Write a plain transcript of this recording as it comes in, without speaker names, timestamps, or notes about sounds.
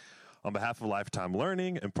On behalf of Lifetime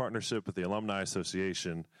Learning, in partnership with the Alumni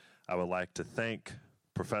Association, I would like to thank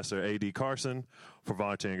Professor A.D. Carson for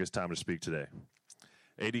volunteering his time to speak today.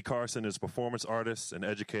 A.D. Carson is a performance artist and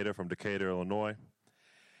educator from Decatur, Illinois.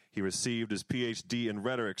 He received his PhD in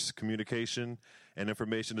Rhetorics, Communication, and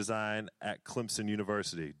Information Design at Clemson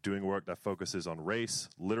University, doing work that focuses on race,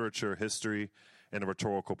 literature, history, and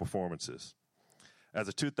rhetorical performances. As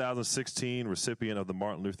a 2016 recipient of the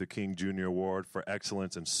Martin Luther King Jr. Award for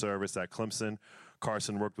Excellence in Service at Clemson,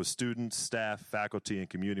 Carson worked with students, staff, faculty, and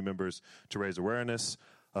community members to raise awareness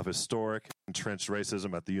of historic entrenched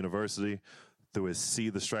racism at the university through his See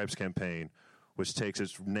the Stripes campaign, which takes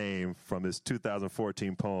its name from his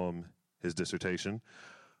 2014 poem, his dissertation,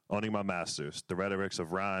 Owning My Masters, The Rhetorics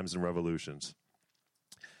of Rhymes and Revolutions.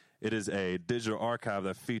 It is a digital archive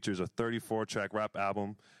that features a 34-track rap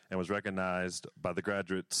album and was recognized by the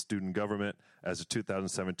Graduate Student Government as a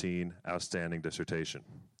 2017 Outstanding Dissertation.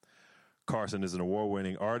 Carson is an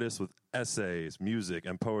award-winning artist with essays, music,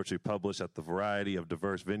 and poetry published at the variety of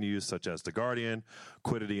diverse venues such as The Guardian,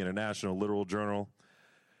 Quiddity International Literal Journal,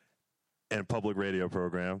 and public radio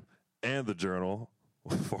program, and the Journal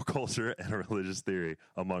for Culture and Religious Theory,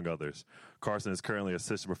 among others. Carson is currently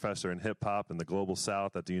assistant professor in hip-hop in the Global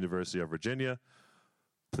South at the University of Virginia.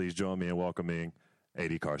 Please join me in welcoming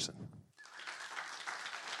A.D. Carson.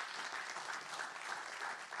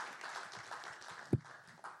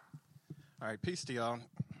 All right, peace to y'all. I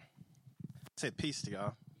said peace to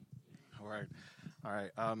y'all. All right.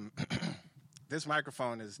 This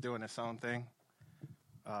microphone is doing its own thing.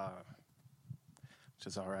 Which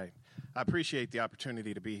is all right. I appreciate the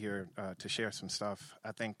opportunity to be here to share some stuff.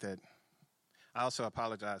 I think that I also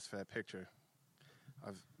apologize for that picture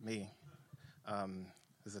of me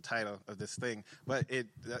as the title of this thing. But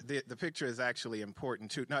the picture is actually important,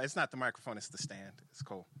 too. No, it's not the microphone. It's the stand. It's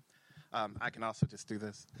cool. I can also just do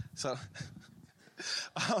this. So,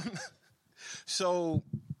 so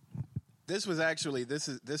this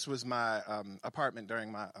was my apartment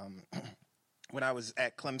during my when I was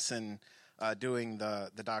at Clemson. Doing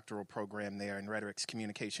the doctoral program there in Rhetorics,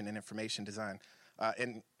 Communication, and Information Design.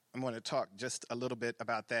 And I'm going to talk just a little bit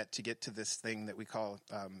about that to get to this thing that we call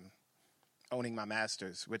Owning My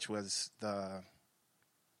Masters, which was the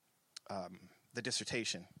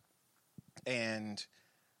dissertation. And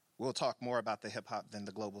we'll talk more about the hip-hop than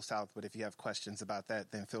the Global South, but if you have questions about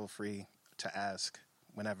that, then feel free to ask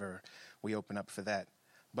whenever we open up for that.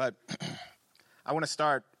 But I want to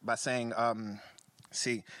start by saying,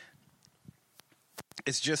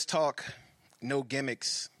 it's just talk, no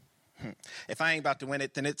gimmicks. If I ain't about to win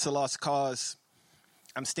it, then it's a lost cause.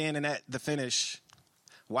 I'm standing at the finish,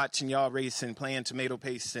 watching y'all racing, playing tomato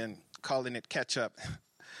paste and calling it ketchup.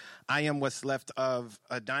 I am what's left of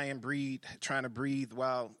a dying breed, trying to breathe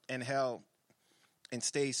while in hell and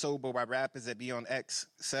stay sober while rappers that be on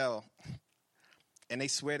XL. And they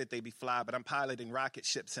swear that they be fly, but I'm piloting rocket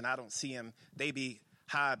ships and I don't see them. They be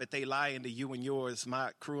high, but they lie into you and yours.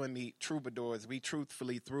 My crew and me, troubadours, we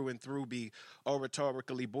truthfully through and through be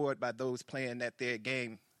oratorically bored by those playing at their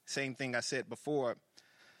game. Same thing I said before.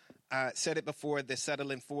 I said it before, they're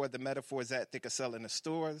settling for the metaphors that they could sell in the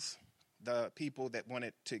stores. The people that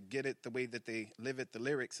wanted to get it the way that they live it, the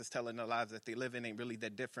lyrics is telling the lives that they live in ain't really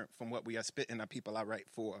that different from what we are spitting on people I write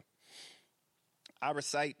for. I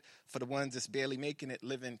recite for the ones that's barely making it,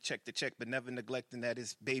 living check to check, but never neglecting that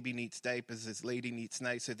his baby needs diapers, his lady needs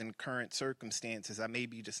nicer than current circumstances. I may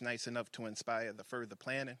be just nice enough to inspire the further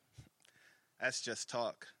planning. That's just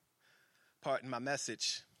talk. Pardon my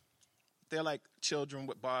message. They're like children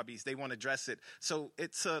with Barbies. They want to dress it. So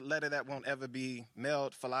it's a letter that won't ever be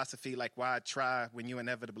mailed. Philosophy like why try when you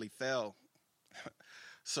inevitably fail.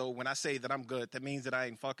 So when I say that I'm good, that means that I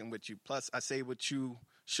ain't fucking with you. Plus, I say what you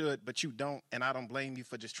should, but you don't, and I don't blame you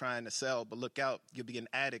for just trying to sell. But look out, you'll be an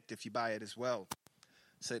addict if you buy it as well.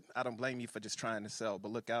 So I don't blame you for just trying to sell,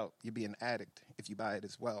 but look out, you'll be an addict if you buy it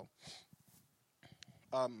as well.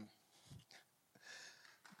 I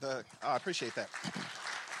appreciate that.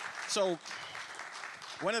 So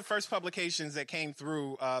one of the first publications that came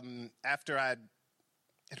through after I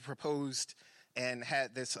had proposed and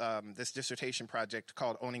had this dissertation project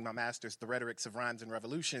called Owning My Masters, The Rhetorics of Rhymes and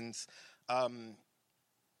Revolutions.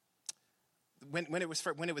 When it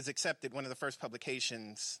was accepted, one of the first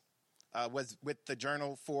publications was with the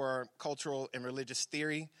Journal for Cultural and Religious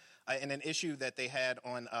Theory, in an issue that they had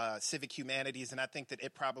on civic humanities, and I think that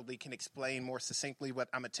it probably can explain more succinctly what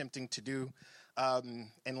I'm attempting to do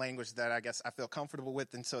in language that I guess I feel comfortable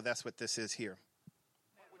with, and so that's what this is here.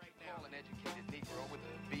 Right now, an educated Negro with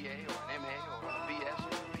a BA or an MA or a BS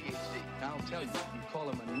or a PhD. I'll tell you, you call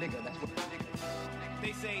him a nigga, that's what a nigga is.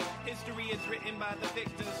 They say history is written by the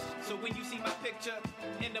victors. So when you see my picture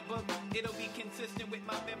in the book, it'll be consistent with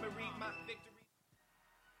my memory, my victory.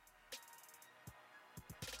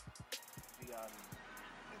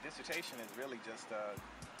 The dissertation is really just,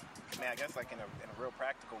 I guess like in a real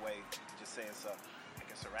practical way, you could just say it's a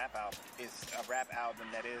rap album. It's a rap album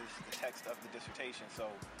that is the text of the dissertation. So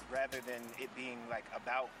rather than it being like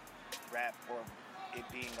about rap or it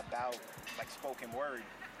being about like spoken word,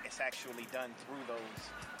 it's actually done through those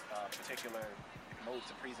particular modes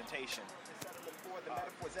of presentation. The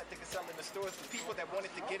metaphors that they can sell in the stores, the people that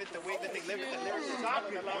wanted to get it the way that they live it, the lyrics that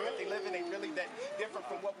they live in, ain't really that different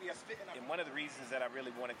from what we are spitting. And one of the reasons that I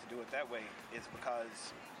really wanted to do it that way is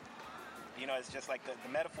because, you know, it's just like the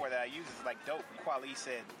metaphor that I use is like dope. Kweli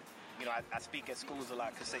said, you know, I speak at schools a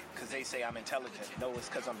lot because they say I'm intelligent. No, it's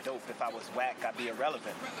because I'm dope. If I was whack, I'd be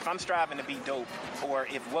irrelevant. If I'm striving to be dope, or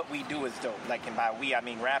if what we do is dope, like, and by we, I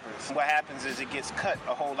mean rappers, what happens is it gets cut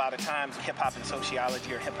a whole lot of times. Hip-hop in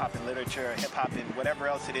sociology, or hip-hop in literature, or hip-hop in whatever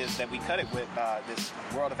else it is that we cut it with, this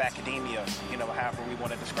world of academia, you know, however we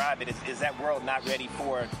want to describe it, is that world not ready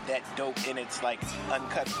for that dope in its, like,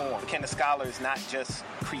 uncut form? Can the scholars not just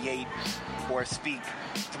create or speak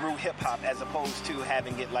through hip-hop as opposed to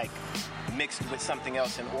having it, like, mixed with something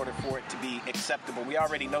else in order for it to be acceptable? We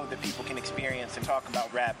already know that people can experience and talk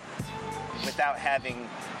about rap without having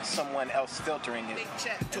someone else filtering it.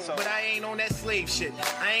 But I ain't on that slave shit.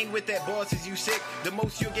 I ain't with that bosses you sick. The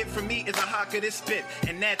most you'll get from me is a hock of this spit.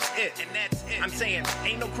 And that's it. I'm saying,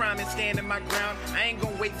 ain't no crime in standing my ground. I ain't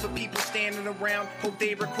gonna wait for people standing around. Hope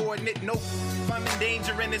they recording it. Nope. If I'm in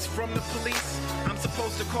danger and it's from the police, I'm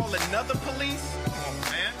supposed to call another police?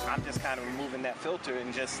 Man. I'm just kind of removing that filter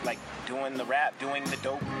and just like doing the rap, doing the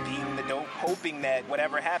dope, being the dope, hoping that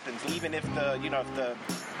whatever happens, even if the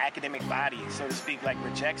academic body, so to speak, like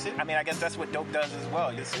rejects it. I mean, I guess that's what dope does as well.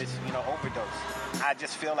 It's overdose. I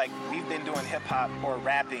just feel like we've been doing hip hop or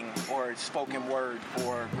rapping or spoken word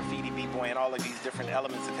or graffiti b-boy and all of these different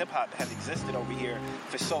elements of hip hop have existed over here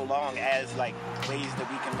for so long as like ways that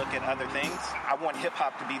we can look at other things. I want hip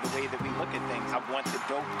hop to be the way that we look at things. I want the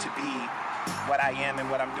dope to be what I am and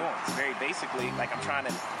what I'm doing. It's very basically like I'm trying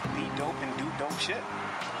to be dope and do dope shit.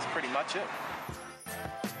 That's pretty much it.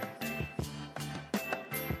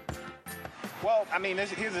 Well, I mean,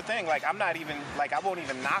 here's the thing. Like, I'm not even, like, I won't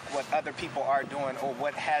even knock what other people are doing or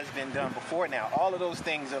what has been done before now. All of those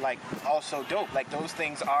things are, like, also dope. Like, those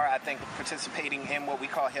things are, I think, participating in what we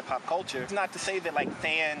call hip-hop culture. It's not to say that, like,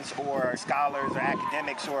 fans or scholars or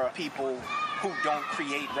academics or people who don't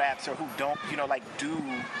create raps or who don't, do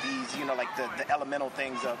these, like the elemental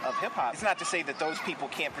things of hip-hop. It's not to say that those people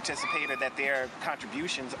can't participate or that their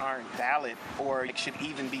contributions aren't valid or should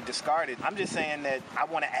even be discarded. I'm just saying that I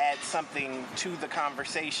want to add something to the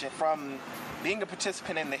conversation from being a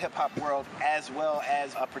participant in the hip-hop world as well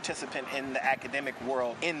as a participant in the academic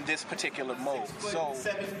world in this particular mode.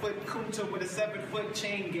 7-foot Kunta with a 7-foot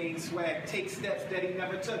chain gang swag, take steps that he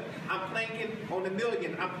never took. I'm planking on a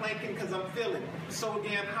million. I'm planking because I'm feeling so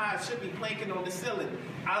damn high. I should be planking on the ceiling.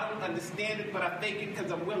 I don't understand it, but I fake it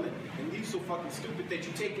because I'm willing. And you so fucking stupid that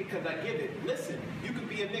you take it because I give it. Listen, you can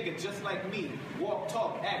be a nigga just like me. Walk,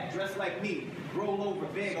 talk, act, dress like me. Roll over,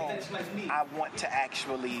 beg, fetch like me. I want to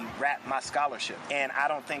actually rap my scholarship. And I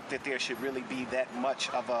don't think that there should really be that much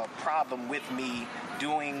of a problem with me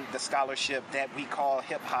doing the scholarship that we call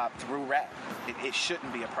hip-hop through rap. It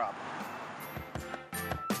shouldn't be a problem.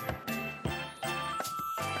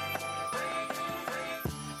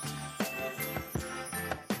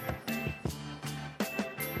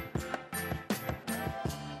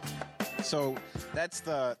 So that's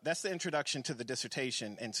the introduction to the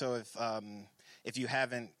dissertation. And so if you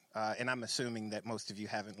haven't, and I'm assuming that most of you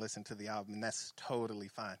haven't listened to the album, and that's totally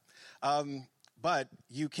fine. But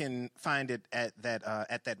you can find it at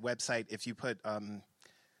that website. If you put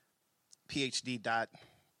PhD dot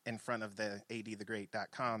in front of the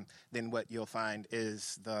adthegreat.com, then what you'll find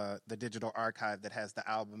is the digital archive that has the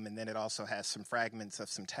album, and then it also has some fragments of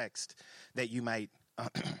some text that you might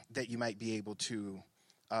be able to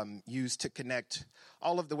use to connect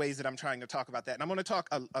all of the ways that I'm trying to talk about that. And I'm going to talk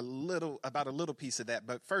a little piece of that.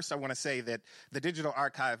 But first, I want to say that the digital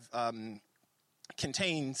archive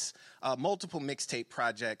contains multiple mixtape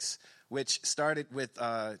projects, which started with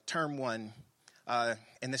Term 1.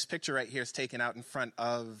 And this picture right here is taken out in front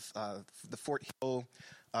of the Fort Hill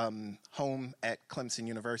home at Clemson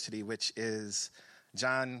University, which is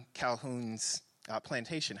John Calhoun's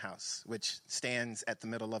plantation house, which stands at the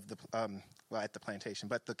middle of the at the plantation,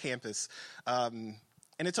 but the campus.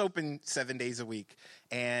 And And it's open 7 days a week.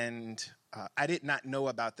 And I did not know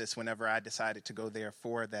about this whenever I decided to go there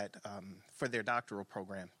for that for their doctoral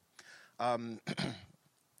program.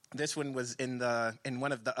 This one was in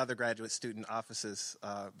one of the other graduate student offices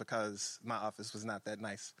because my office was not that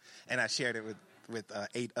nice, and I shared it with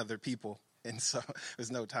 8 other people, and so there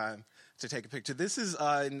was no time to take a picture. This is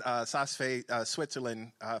in Saas-Fee,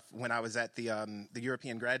 Switzerland, when I was at the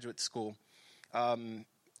European Graduate School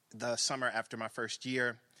the summer after my first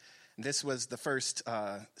year. This was the first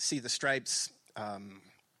See the Stripes.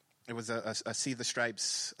 It was a See the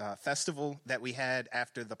Stripes festival that we had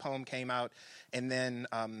after the poem came out. And then,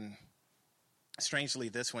 strangely,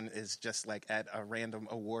 this one is just like at a random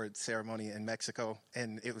award ceremony in Mexico.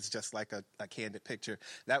 And it was just like a candid picture.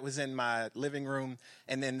 That was in my living room.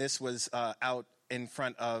 And then this was out in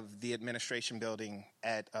front of the administration building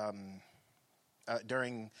at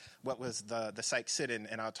during what was the psych sit-in.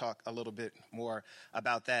 And I'll talk a little bit more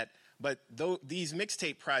about that. But these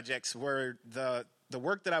mixtape projects were the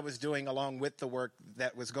work that I was doing along with the work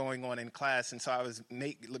that was going on in class. And so I was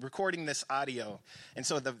recording this audio. And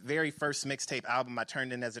so the very first mixtape album I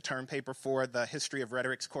turned in as a term paper for the History of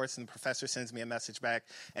Rhetorics course, and the professor sends me a message back,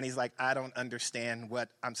 and he's like, I don't understand what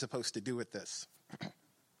I'm supposed to do with this.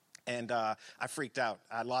 And I freaked out.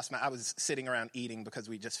 I was sitting around eating because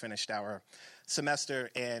we just finished our semester,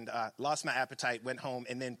 and lost my appetite, went home,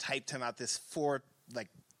 and then typed him out this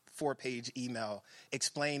four-page email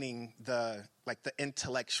explaining the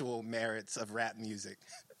intellectual merits of rap music.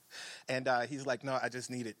 And he's like, no, I just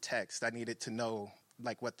needed text. I needed to know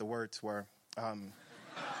what the words were. And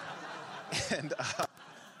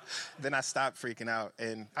then I stopped freaking out,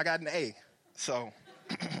 and I got an A. So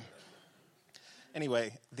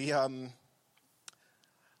anyway,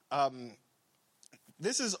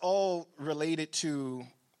 this is all related to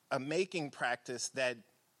a making practice that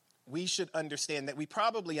we should understand, that we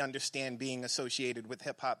probably understand being associated with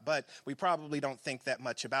hip-hop, but we probably don't think that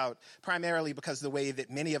much about, primarily because the way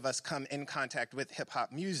that many of us come in contact with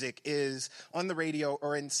hip-hop music is on the radio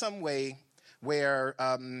or in some way where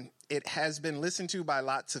it has been listened to by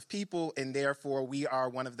lots of people, and therefore we are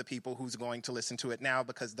one of the people who's going to listen to it now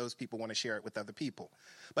because those people want to share it with other people.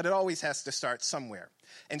 But it always has to start somewhere.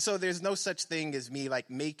 And so there's no such thing as me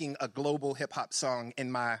making a global hip-hop song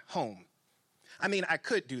in my home. I mean, I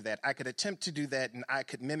could do that. I could attempt to do that, and I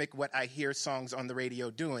could mimic what I hear songs on the radio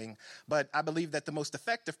doing. But I believe that the most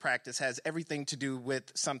effective practice has everything to do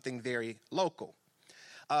with something very local.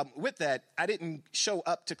 With that, I didn't show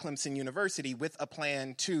up to Clemson University with a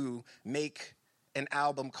plan to make an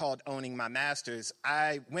album called Owning My Masters.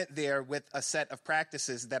 I went there with a set of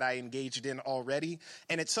practices that I engaged in already.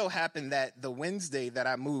 And it so happened that the Wednesday that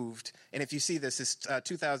I moved, and if you see this, is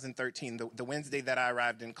 2013, the Wednesday that I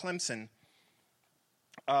arrived in Clemson,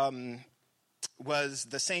 was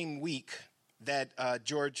the same week that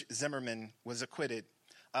George Zimmerman was acquitted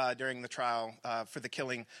during the trial for the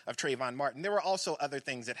killing of Trayvon Martin. There were also other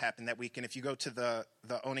things that happened that week, and if you go to the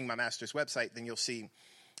Owning My Masters website, then you'll see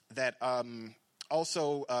that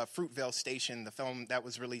also Fruitvale Station, the film that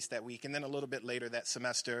was released that week, and then a little bit later that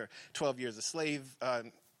semester, 12 Years a Slave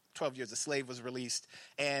was released,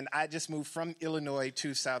 and I just moved from Illinois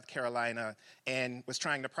to South Carolina and was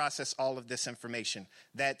trying to process all of this information.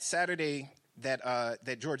 That Saturday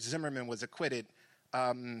that George Zimmerman was acquitted,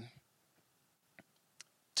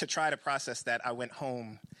 to try to process that, I went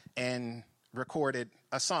home and recorded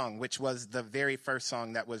a song, which was the very first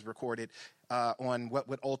song that was recorded on what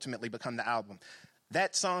would ultimately become the album.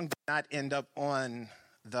 That song did not end up on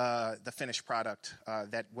the finished product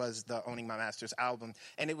that was the Owning My Masters album,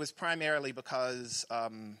 and it was primarily because, a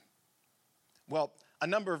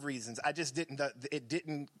number of reasons. It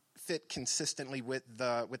didn't fit consistently with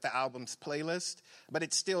the album's playlist, but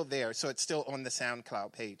it's still there, so it's still on the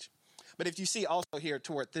SoundCloud page. But if you see also here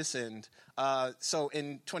toward this end, so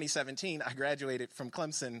in 2017, I graduated from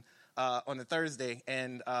Clemson on a Thursday,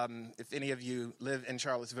 and if any of you live in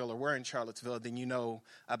Charlottesville or were in Charlottesville, then you know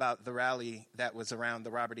about the rally that was around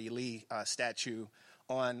the Robert E. Lee statue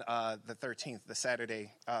on the 13th, the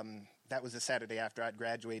Saturday. That was the Saturday after I'd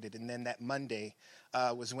graduated, and then that Monday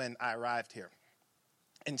was when I arrived here.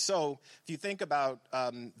 And so if you think about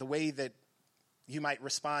the way that you might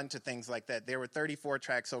respond to things like that, there were 34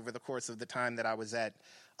 tracks over the course of the time that I was at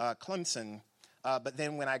Clemson, but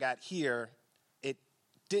then when I got here, it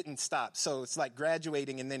didn't stop. So it's like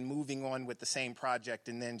graduating and then moving on with the same project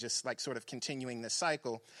and then just sort of continuing this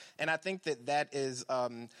cycle. And I think that is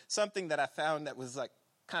something that I found that was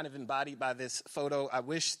kind of embodied by this photo. I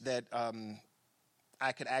wish that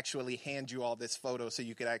I could actually hand you all this photo so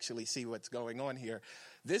you could actually see what's going on here.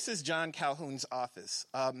 This is John Calhoun's office.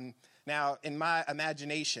 Now, in my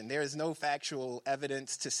imagination, there is no factual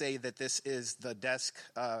evidence to say that this is the desk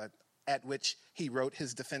at which he wrote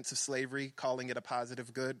his defense of slavery, calling it a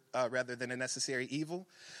positive good rather than a necessary evil.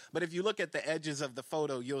 But if you look at the edges of the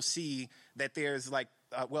photo, you'll see that there's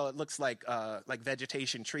it looks like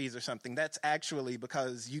vegetation, trees or something. That's actually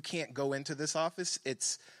because you can't go into this office.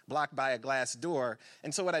 It's blocked by a glass door.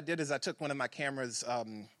 And so what I did is I took one of my camera's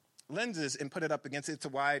lenses and put it up against, it's a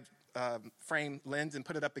wide frame lens, and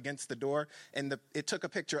put it up against the door. And it took a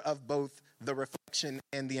picture of both the reflection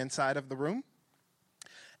and the inside of the room.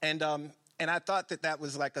 And I thought that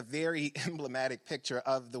was like a very emblematic picture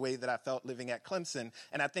of the way that I felt living at Clemson.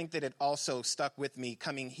 And I think that it also stuck with me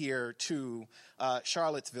coming here to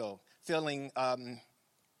Charlottesville, feeling,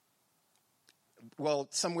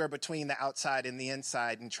 somewhere between the outside and the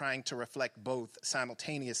inside, and trying to reflect both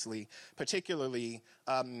simultaneously, particularly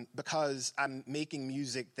because I'm making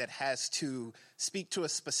music that has to speak to a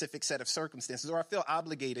specific set of circumstances, or I feel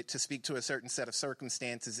obligated to speak to a certain set of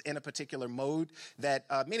circumstances in a particular mode that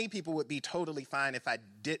many people would be totally fine if I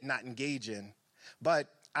did not engage in. But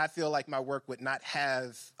I feel like my work would not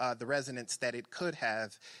have the resonance that it could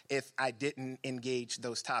have if I didn't engage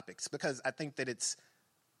those topics, because I think that it's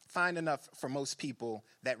fine enough for most people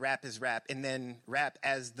that rap is rap, and then rap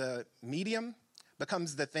as the medium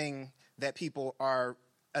becomes the thing that people are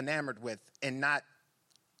enamored with, and not,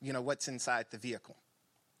 what's inside the vehicle.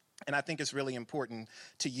 And I think it's really important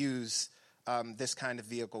to use this kind of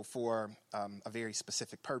vehicle for a very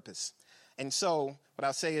specific purpose. And so what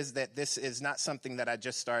I'll say is that this is not something that I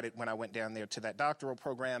just started when I went down there to that doctoral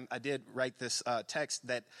program. I did write this text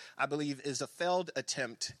that I believe is a failed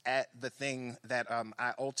attempt at the thing that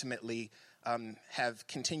I ultimately have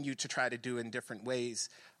continued to try to do in different ways.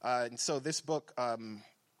 And so this book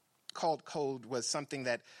called Code was something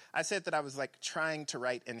that I said that I was like trying to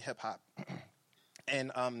write in hip hop.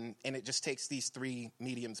 And it just takes these three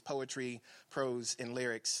mediums, poetry, prose, and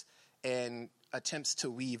lyrics, and attempts to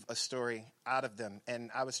weave a story out of them. And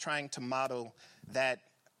I was trying to model that,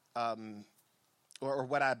 or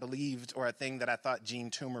what I believed, or a thing that I thought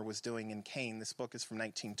Gene Toomer was doing in Kane. This book is from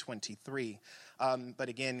 1923. But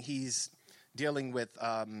again, he's dealing with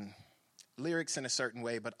lyrics in a certain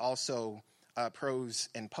way, but also prose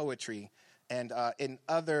and poetry, and in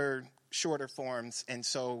other shorter forms. And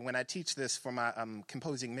so when I teach this for my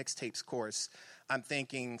composing mixtapes course, I'm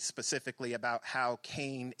thinking specifically about how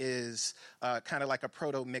Kane is kind of like a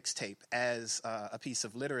proto-mixtape as a piece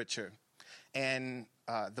of literature. And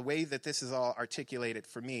the way that this is all articulated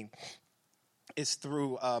for me is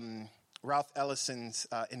through Ralph Ellison's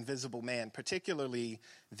Invisible Man, particularly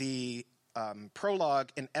the prologue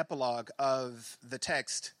and epilogue of the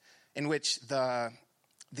text, in which the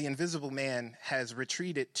Invisible Man has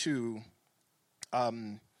retreated to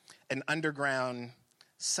an underground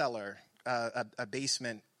cellar, a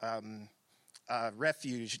basement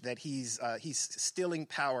refuge that he's stealing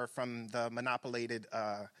power from the monopolated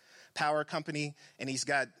power company, and he's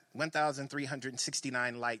got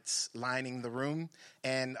 1,369 lights lining the room,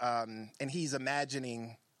 and he's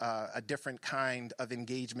imagining a different kind of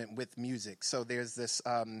engagement with music. So there's this,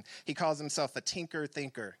 he calls himself a tinker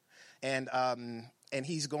thinker, and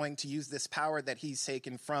he's going to use this power that he's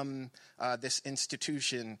taken from this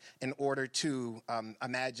institution in order to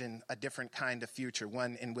imagine a different kind of future,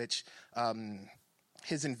 one in which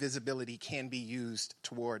his invisibility can be used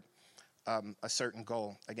toward a certain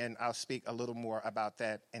goal. Again, I'll speak a little more about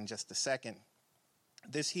that in just a second.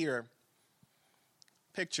 This here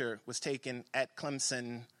picture was taken at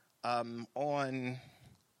Clemson on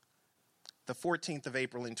the 14th of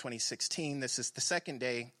April in 2016. This is the second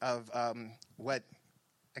day of what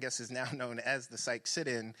I guess is now known as the Psych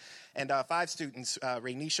Sit-In. And 5 students,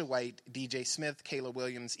 Raynisha White, DJ Smith, Kayla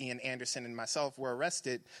Williams, Ian Anderson, and myself were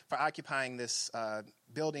arrested for occupying this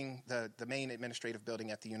building, the main administrative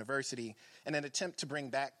building at the university, in an attempt to bring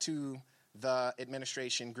back to the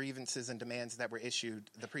administration grievances and demands that were issued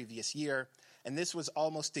the previous year. And this was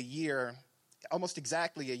almost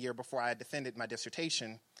exactly a year before I had defended my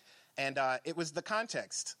dissertation. And it was the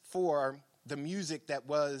context for the music that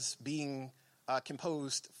was being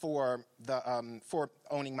composed for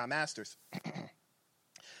owning my master's.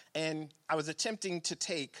 And I was attempting to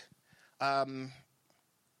take, I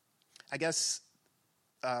guess,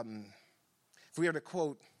 if we were to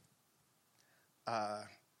quote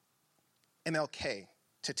MLK,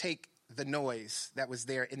 to take the noise that was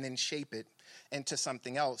there and then shape it into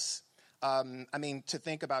something else. To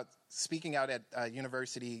think about speaking out at a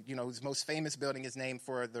university, whose most famous building is named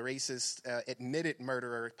for the racist, admitted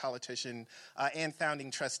murderer, politician, and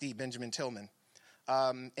founding trustee Benjamin Tillman.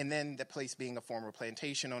 And then the place being a former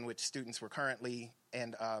plantation on which students were currently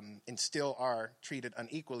and still are treated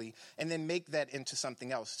unequally, and then make that into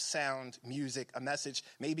something else, sound, music, a message,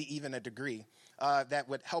 maybe even a degree, that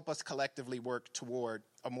would help us collectively work toward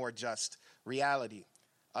a more just reality.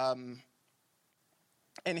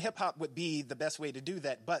 And hip-hop would be the best way to do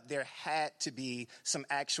that, but there had to be some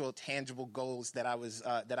actual tangible goals that I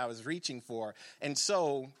was reaching for. And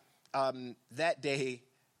so that day,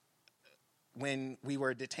 when we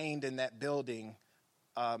were detained in that building,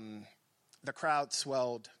 the crowd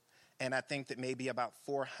swelled, and I think that maybe about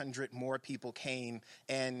 400 more people came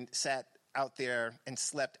and sat out there and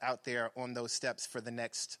slept out there on those steps for the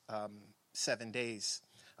next 7 days,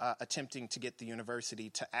 attempting to get the university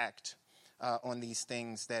to act on these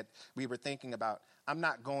things that we were thinking about. I'm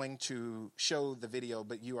not going to show the video,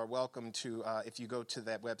 but you are welcome to, if you go to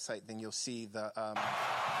that website, then you'll see the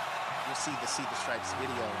See the Stripes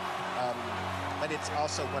video. But it's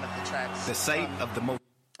also one of the tracks. The site of the most.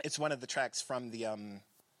 It's one of the tracks from the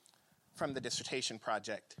dissertation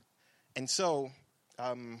project. And so,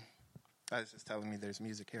 it's just telling me there's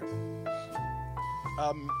music here.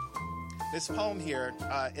 This poem here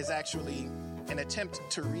is actually an attempt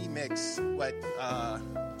to remix what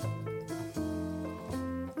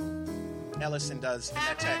Ellison does in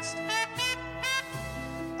that text.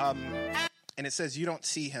 And it says, "You don't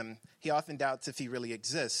see him. He often doubts if he really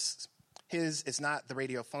exists. His is not the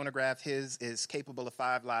radio phonograph. His is capable of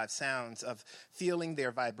 5 live sounds, of feeling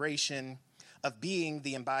their vibration, of being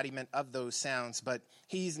the embodiment of those sounds. But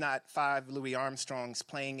he's not 5 Louis Armstrongs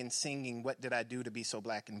playing and singing, 'What did I do to be so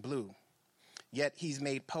black and blue?' Yet he's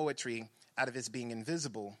made poetry out of his being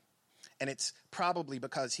invisible. And it's probably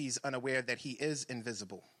because he's unaware that he is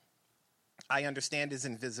invisible. I understand his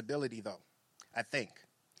invisibility, though, I think.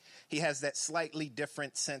 He has that slightly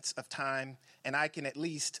different sense of time, and I can at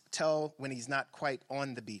least tell when he's not quite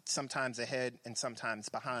on the beat, sometimes ahead and sometimes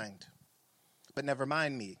behind. But never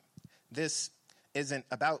mind me. This isn't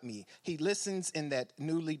about me. He listens in that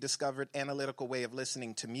newly discovered analytical way of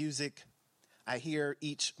listening to music. I hear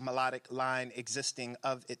each melodic line existing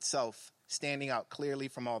of itself, standing out clearly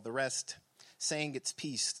from all the rest, saying its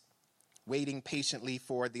piece, waiting patiently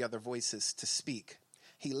for the other voices to speak.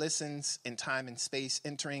 He listens in time and space,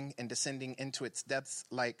 entering and descending into its depths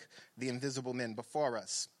like the invisible men before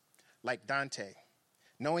us, like Dante.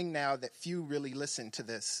 Knowing now that few really listen to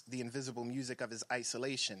this, the invisible music of his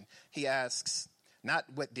isolation, he asks,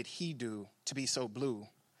 not what did he do to be so blue,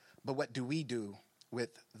 but what do we do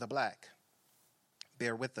with the black?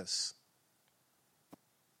 Bear with us."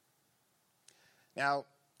 Now,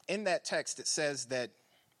 in that text, it says that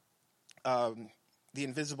the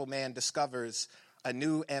invisible man discovers a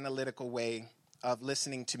new analytical way of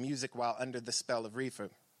listening to music while under the spell of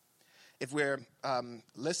reefer. If we're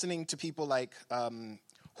listening to people like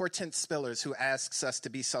Hortense Spillers, who asks us to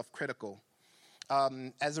be self-critical,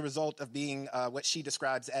 as a result of being what she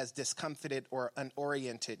describes as discomfited or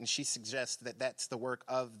unoriented, and she suggests that that's the work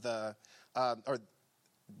of the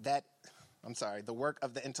work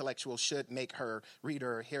of the intellectual should make her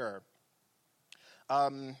reader or hearer.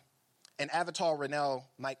 And Avital Ronell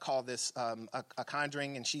might call this a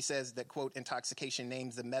conjuring, and she says that, quote, "Intoxication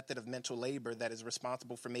names the method of mental labor that is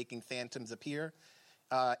responsible for making phantoms appear.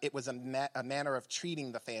 It was a manner of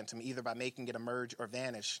treating the phantom, either by making it emerge or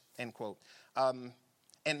vanish," end quote. And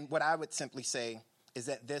what I would simply say is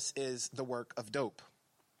that this is the work of dope.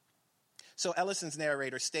 So Ellison's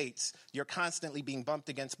narrator states, "You're constantly being bumped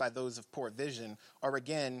against by those of poor vision, or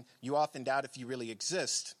again, you often doubt if you really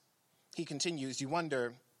exist." He continues, "You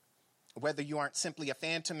wonder whether you aren't simply a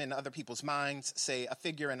phantom in other people's minds, say a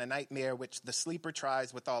figure in a nightmare which the sleeper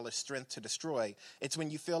tries with all his strength to destroy. It's when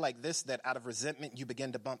you feel like this that out of resentment you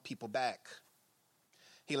begin to bump people back."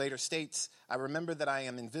 He later states, "I remember that I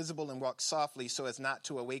am invisible and walk softly so as not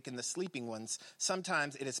to awaken the sleeping ones.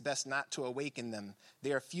 Sometimes it is best not to awaken them.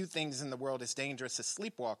 There are few things in the world as dangerous as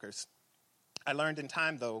sleepwalkers. I learned in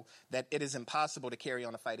time, though, that it is impossible to carry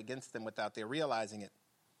on a fight against them without their realizing it."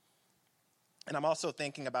 And I'm also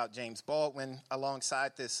thinking about James Baldwin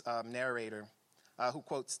alongside this narrator who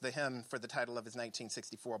quotes the hymn for the title of his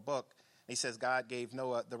 1964 book. He says, "God gave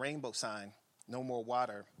Noah the rainbow sign, no more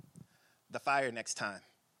water, the fire next time."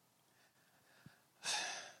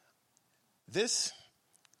 This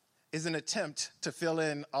is an attempt to fill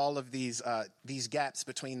in all of these gaps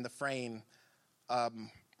between the frame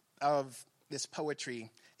of this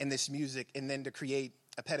poetry and this music, and then to create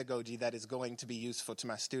a pedagogy that is going to be useful to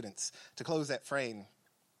my students. To close that frame,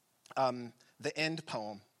 the end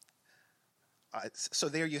poem. So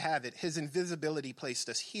there you have it. His invisibility placed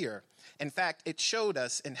us here. In fact, it showed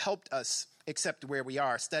us and helped us accept where we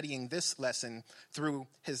are, studying this lesson through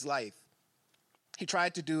his life. He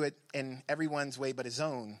tried to do it in everyone's way but his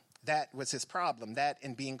own. That was his problem, that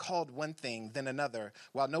and being called one thing, then another,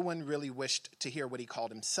 while no one really wished to hear what he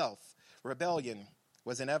called himself. Rebellion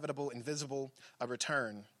was inevitable, invisible, a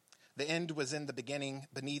return. The end was in the beginning,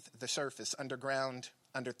 beneath the surface, underground,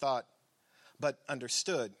 underthought, but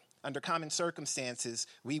understood. Under common circumstances,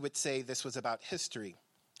 we would say this was about history,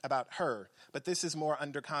 about her. But this is more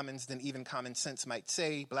undercommons than even common sense might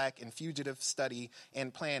say, black and fugitive study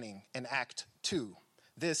and planning, and Act 2.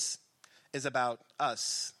 This is about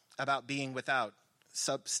us, about being without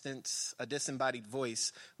substance, a disembodied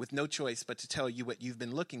voice with no choice but to tell you what you've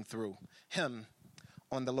been looking through. Him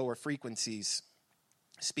on the lower frequencies,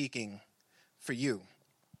 speaking for you.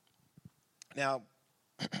 Now,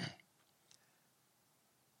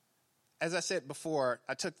 as I said before,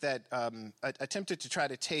 I took that, attempted to try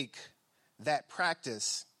to take that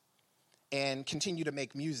practice and continue to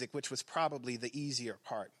make music, which was probably the easier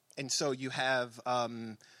part. And so you have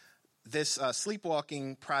this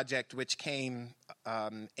sleepwalking project, which came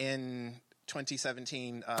in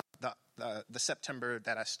 2017, the September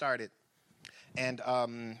that I started. And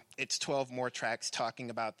it's 12 more tracks talking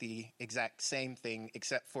about the exact same thing,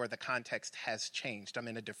 except for the context has changed. I'm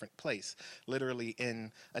in a different place, literally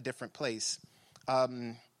in a different place.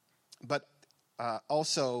 But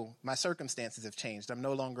also, my circumstances have changed. I'm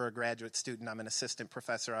no longer a graduate student. I'm an assistant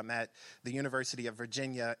professor. I'm at the University of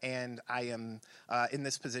Virginia, and I am in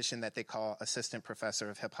this position that they call assistant professor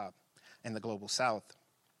of hip-hop in the Global South.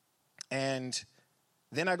 And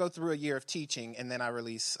then I go through a year of teaching, and then I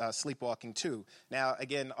release Sleepwalking 2. Now,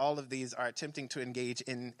 again, all of these are attempting to engage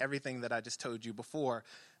in everything that I just told you before.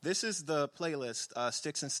 This is the playlist,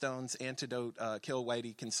 Sticks and Stones, Antidote, Kill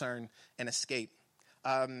Whitey, Concern, and Escape.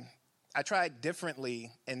 I tried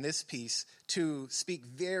differently in this piece to speak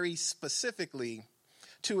very specifically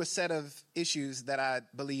to a set of issues that I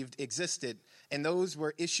believed existed, and those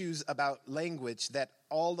were issues about language that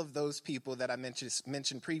all of those people that I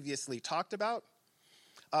mentioned previously talked about.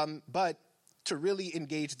 But to really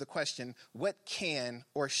engage the question, what can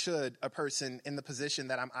or should a person in the position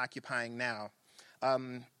that I'm occupying now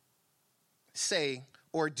say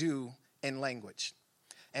or do in language?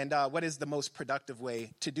 And what is the most productive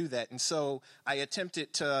way to do that? And so I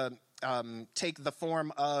attempted to take the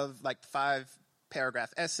form of like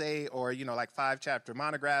 5-paragraph essay or, like 5-chapter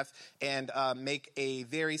monograph and make a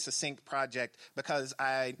very succinct project, because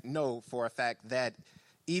I know for a fact that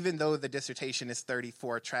even though the dissertation is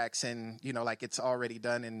 34 tracks and, it's already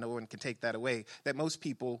done and no one can take that away, that most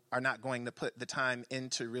people are not going to put the time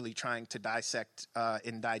into really trying to dissect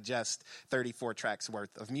and digest 34 tracks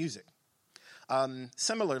worth of music.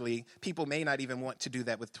 Similarly, people may not even want to do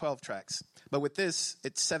that with 12 tracks. But with this,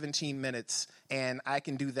 it's 17 minutes, and I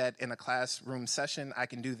can do that in a classroom session. I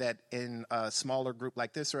can do that in a smaller group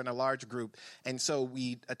like this or in a large group. And so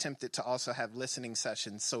we attempted to also have listening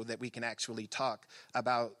sessions so that we can actually talk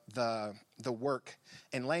about the work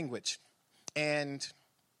in language. And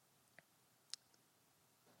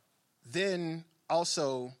then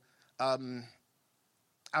also,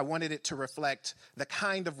 I wanted it to reflect the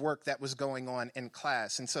kind of work that was going on in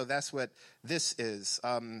class. And so that's what this is,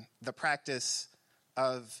 the practice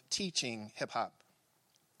of teaching hip-hop,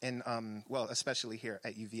 in, especially here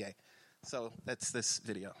at UVA. So that's this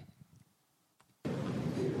video.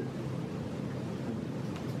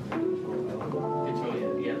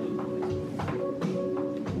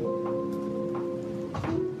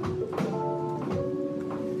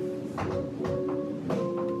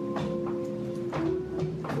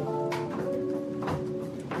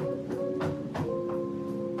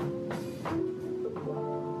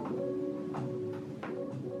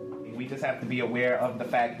 Have to be aware of the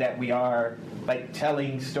fact that we are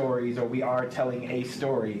telling stories, or we are telling a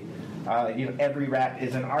story. Every rap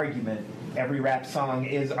is an argument. Every rap song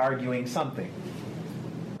is arguing something.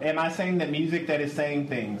 Am I saying that music that is saying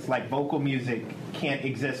things, like vocal music, can't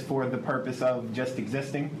exist for the purpose of just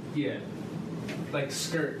existing? Yeah. Like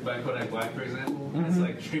Skirt by Kodak Black, for example, it's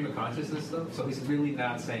like stream of consciousness stuff, so he's really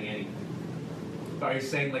not saying anything. Are you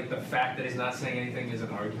saying the fact that he's not saying anything is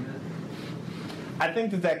an argument? I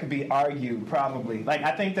think that could be argued, probably.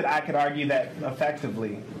 I think that I could argue that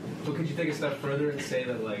effectively. But could you take a step further and say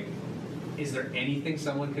that, is there anything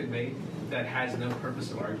someone could make that has no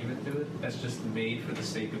purpose of argument to it, that's just made for the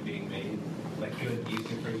sake of being made? Like good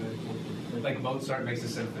music, for example? Like Mozart makes a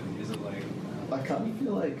symphony, is it I kind of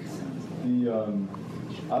feel like I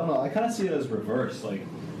don't know, I kind of see it as reverse.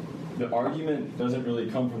 the argument doesn't really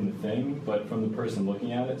come from the thing, but from the person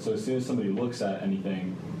looking at it. So as soon as somebody looks at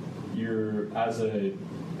anything, you're, as an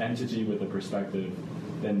entity with a perspective,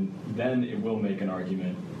 then it will make an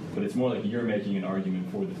argument. But it's more like you're making an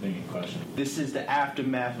argument for the thing in question. This is the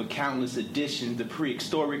aftermath of countless editions, the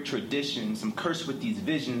prehistoric traditions. I'm cursed with these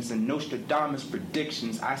visions and Nostradamus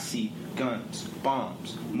predictions. I see guns,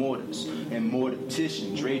 bombs, mortars, and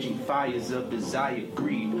morticians, raging fires of desire,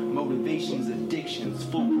 greed, motivations, addictions,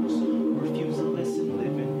 fools, refuse to listen,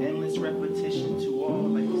 live in endless repetition to all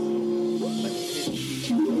legacy. Like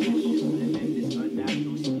history, and this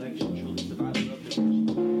unnatural selection, truly survival of the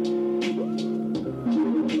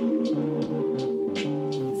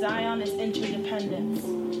Zion is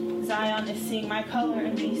interdependence. Zion is seeing my color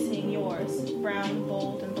and me seeing yours, brown,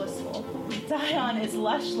 bold, and blissful. Zion is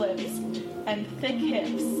lush lips and thick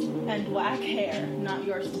hips and black hair, not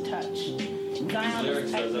yours to touch. Zion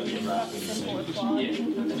is simple equality.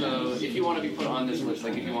 Yeah. So if you want to be put on this list,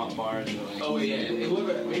 like if you want bars, oh yeah,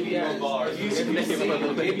 maybe add bars.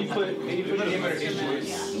 Maybe put him or his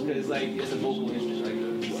voice, because like it's a vocal instrument.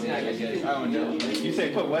 I don't know. You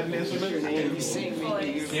say put what in instrument?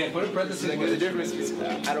 Yeah, put a parenthesis. Like the difference is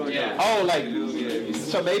I don't know. Oh, like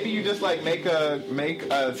so maybe you just like make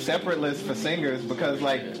a separate list for singers, because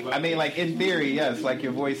like I mean like in theory yes, like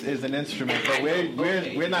your voice is an instrument, but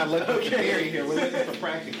we're not looking for theory here. We're looking for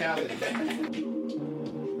practicality.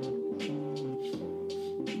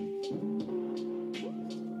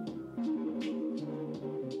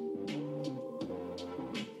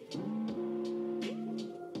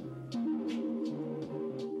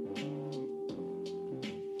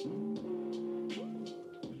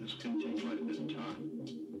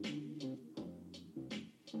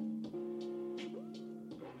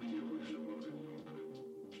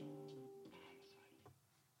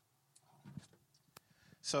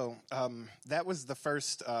 So that was the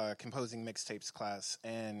first composing mixtapes class,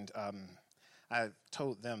 and I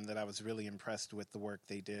told them that I was really impressed with the work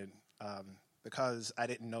they did because I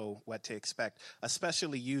didn't know what to expect,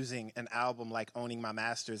 especially using an album like Owning My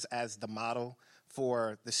Masters as the model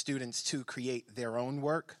for the students to create their own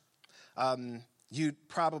work. You'd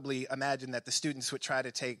probably imagine that the students would try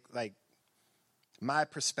to take like my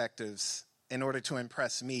perspectives in order to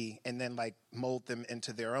impress me and then like mold them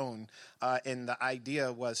into their own. And the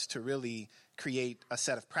idea was to really create a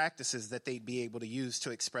set of practices that they'd be able to use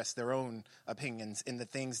to express their own opinions in the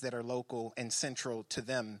things that are local and central to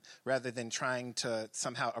them, rather than trying to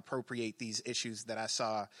somehow appropriate these issues that I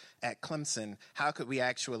saw at Clemson. How could we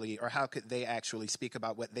actually, or how could they actually speak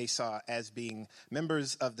about what they saw as being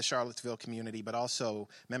members of the Charlottesville community, but also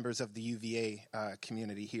members of the UVA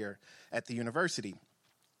community here at the university?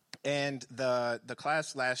 And the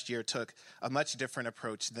class last year took a much different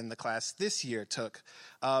approach than the class this year took.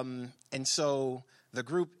 And so the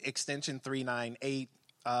group Extension 398,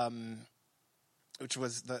 which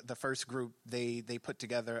was the first group, they put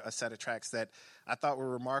together a set of tracks that I thought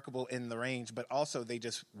were remarkable in the range, but also they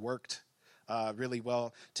just worked really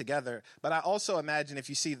well together. But I also imagine, if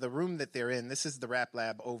you see the room that they're in, this is the Rap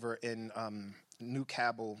Lab over in New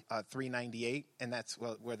Cabell 398, and that's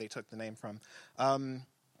where they took the name from.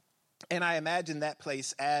 And I imagine that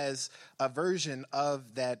place as a version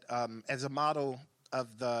of that, as a model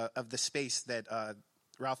of the space that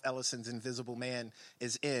Ralph Ellison's Invisible Man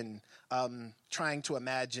is in, trying to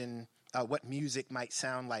imagine what music might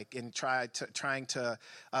sound like, and trying to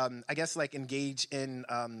I guess like engage in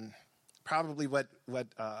probably what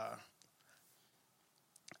I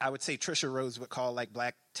would say Trisha Rose would call like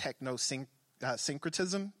black techno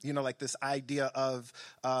syncretism. You know, like this idea of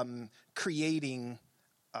creating.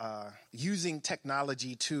 Using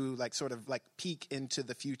technology to like sort of like peek into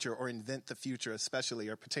the future or invent the future, especially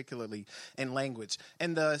or particularly in language.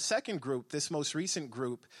 And the second group, this most recent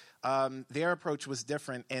group, their approach was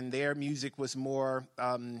different, and their music was more.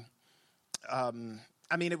 I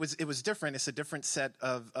mean, it was different. It's a different set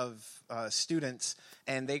of students,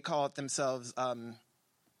 and they called themselves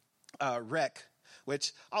REC,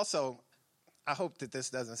 which also. I hope that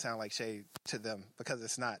this doesn't sound like shade to them, because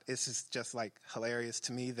it's not. It's just like hilarious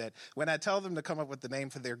to me that when I tell them to come up with the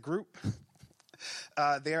name for their group,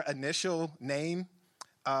 their initial name,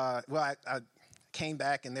 I came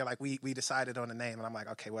back and they're like, we decided on a name. And I'm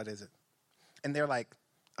like, okay, what is it? And they're like,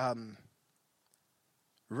 REM,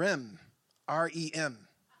 REM.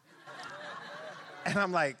 And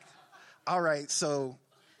I'm like, all right, so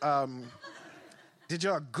did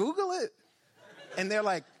y'all Google it? And they're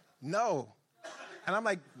like, no. And I'm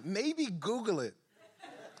like, maybe Google it.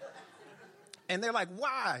 And they're like,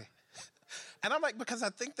 why? And I'm like, because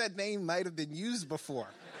I think that name might have been used before.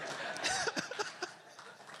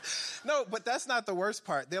 No, but that's not the worst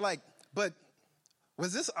part. They're like, but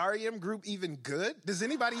was this REM group even good? Does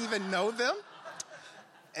anybody even know them?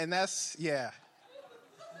 And that's, yeah.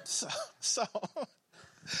 So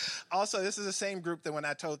also, this is the same group that when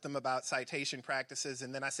I told them about citation practices,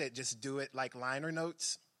 and then I said, just do it like liner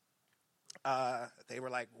notes. They were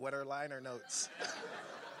like, what are liner notes?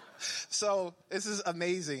 So this is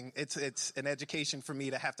amazing. It's an education for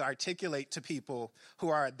me to have to articulate to people who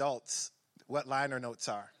are adults what liner notes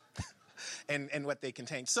are and what they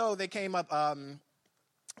contain. So they came up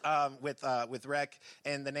with Rec,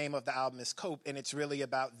 and the name of the album is Cope, and it's really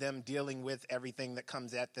about them dealing with everything that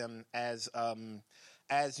comes at them as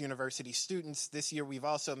university students. This year we've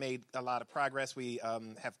also made a lot of progress. We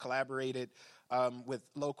have collaborated with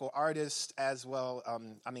local artists as well.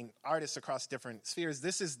 Artists across different spheres.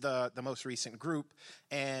 This is the most recent group,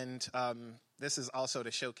 and this is also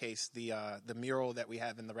to showcase the mural that we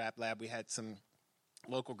have in the Rap Lab. We had some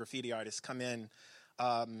local graffiti artists come in,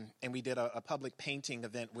 and we did a public painting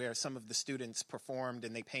event where some of the students performed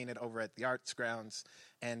and they painted over at the Arts Grounds,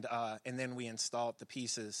 and then we installed the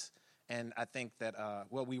pieces. And I think that,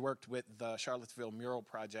 we worked with the Charlottesville Mural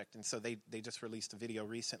Project, and so they just released a video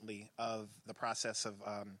recently of the process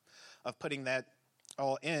of putting that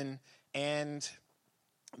all in. And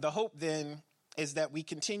the hope then is that we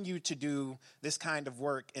continue to do this kind of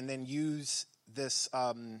work and then use this,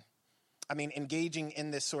 engaging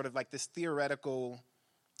in this sort of like this theoretical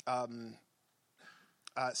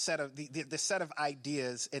set of the set of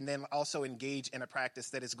ideas, and then also engage in a practice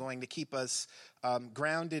that is going to keep us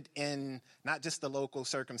grounded in not just the local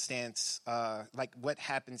circumstance, like what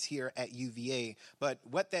happens here at UVA, but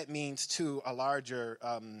what that means to a larger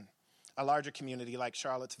community like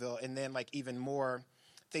Charlottesville, and then like even more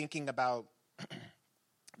thinking about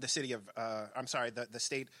the city of the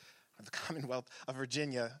state of the Commonwealth of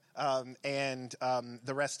Virginia, and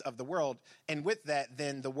the rest of the world. And with that,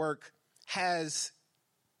 then the work has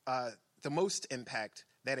the most impact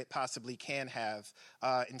that it possibly can have.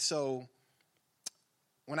 And so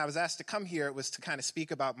when I was asked to come here, it was to kind of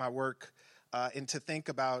speak about my work and to think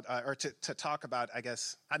about, or to talk about, I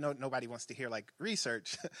guess, I know nobody wants to hear like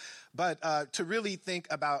research, but to really think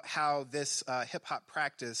about how this hip hop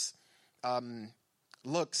practice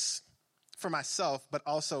looks for myself, but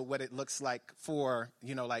also what it looks like for,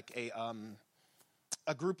 like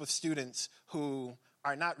a group of students who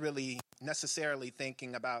are not really necessarily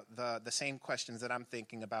thinking about the same questions that I'm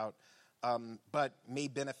thinking about, but may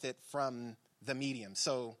benefit from the medium.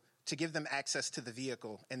 So to give them access to the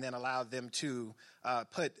vehicle and then allow them to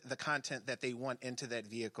put the content that they want into that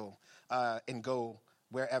vehicle and go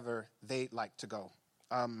wherever they'd like to go.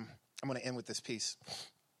 I'm going to end with this piece.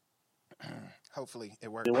 Hopefully it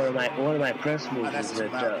works. One of my press moves is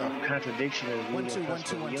that contradiction is the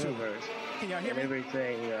universal universe. Can y'all hear me? And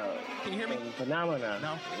everything, Can you hear me? Phenomena,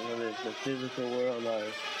 No. whether it's the physical world or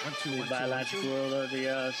the biological world or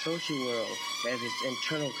the social world, has its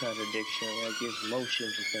internal contradiction that gives motion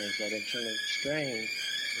to things, that internal strain.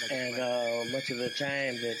 And much of the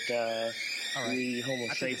time that we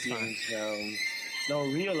Homo sapiens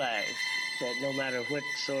don't realize that no matter what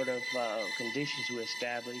sort of conditions we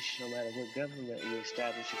establish, no matter what government we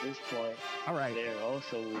establish at this point, there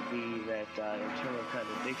also will be that internal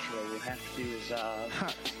contradiction that will have to be resolved,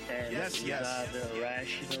 and resolved in a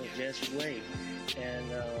rational, just way.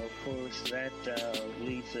 And of course, that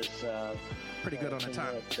leads us pretty good on the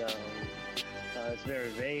time. It's very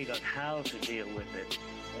vague on how to deal with it.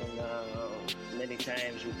 And many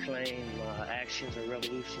times we claim actions are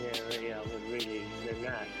revolutionary, but really they're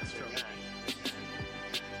not.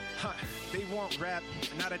 They want rap,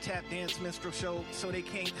 not a tap dance minstrel show, so they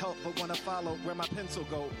can't help but want to follow where my pencil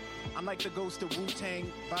go. I'm like the ghost of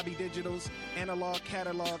Wu-Tang, Bobby Digital's analog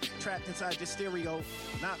catalog, trapped inside your stereo.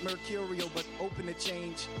 Not mercurial, but open to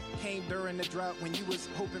change. Came during the drought when you was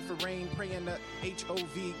hoping for rain, praying to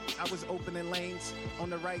HOV. I was opening lanes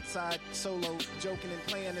on the right side, solo, joking and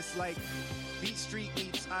playing. It's like Beat Street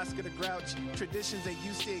meets Oscar the Grouch. Traditions that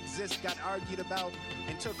used to exist got argued about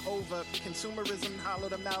and took over. Consumerism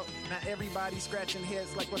hollowed them out. Now everybody scratching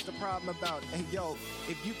heads like what's the problem about? And yo,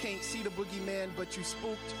 if you can't see the boogeyman but you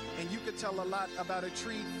spooked, and you could tell a lot about a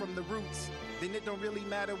tree from the roots, then it don't really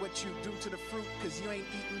matter what you do to the fruit, cause you ain't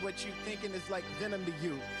eating what you thinking is like venom to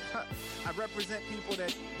you. I represent people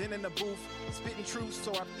that been in the booth, spitting truth,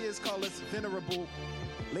 so our peers call us venerable.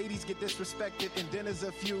 Ladies get disrespected and dinners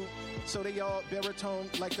a few, so they all baritone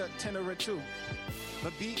like a tenor or two.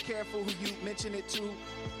 But be careful who you mention it to.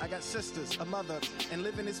 I got sisters, a mother, and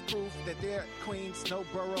living is proof that that they're queens, no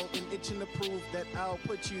borough, and itching to prove that I'll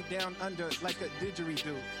put you down under like a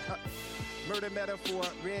didgeridoo. Murder metaphor,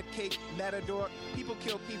 red cake, matador. People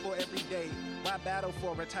kill people every day. Why battle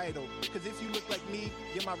for a title? Cause if you look like me,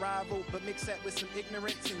 you're my rival, but mix that with some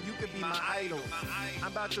ignorance and you could be my idol.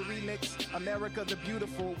 I'm about to remix America the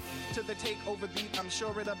Beautiful to the takeover beat. I'm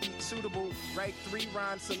sure it'll be suitable. Write 3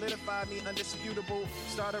 rhymes, solidify me undisputable.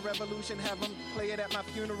 Start a revolution, have them play it at my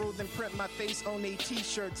funeral, then print my face on they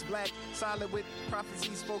t-shirts. Black, solid with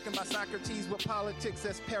prophecies spoken by Socrates, with politics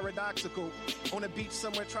that's paradoxical. On a beach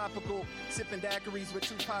somewhere tropical, sipping daiquiris with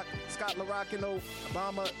Tupac, Scott LaRockino,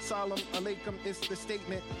 Obama, Salam Alaikum is the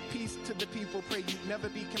statement. Peace to the people, pray you never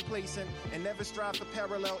be complacent and never strive for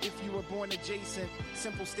parallel if you were born adjacent.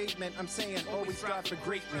 Simple statement, I'm saying always strive for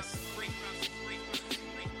greatness.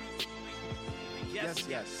 Yes,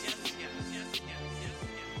 yes.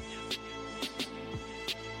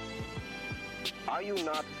 Are you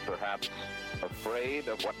not, perhaps, afraid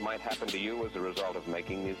of what might happen to you as a result of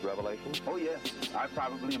making these revelations? Oh, yes. I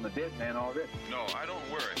probably am a dead man already. No, I don't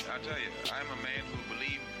worry. I tell you, I'm a man who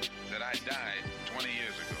believed that I died 20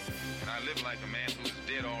 years ago. And I live like a man who is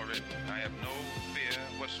dead already. I have no fear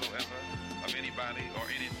whatsoever of anybody or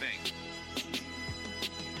anything.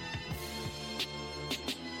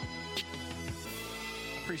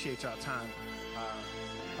 Appreciate y'all time.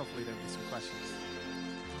 Hopefully there'll be some questions.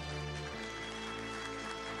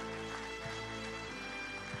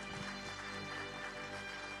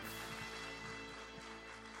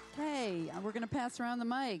 Okay, we're going to pass around the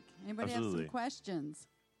mic. Anybody have some questions?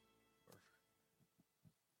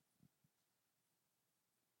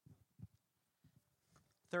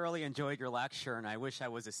 Thoroughly enjoyed your lecture, and I wish I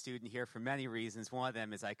was a student here for many reasons. One of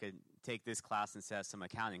them is I could take this class instead of some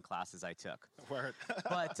accounting classes I took. Word.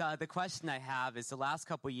 But the question I have is the last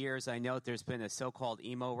couple of years, I know there's been a so-called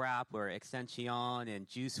emo rap where Extension and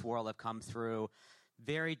Juice WRLD have come through.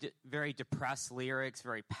 Very depressed lyrics,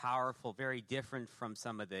 very powerful, very different from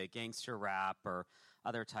some of the gangster rap or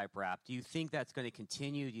other type rap. Do you think that's going to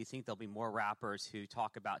continue? Do you think there'll be more rappers who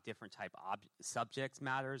talk about different type subjects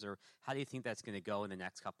matters? Or how do you think that's going to go in the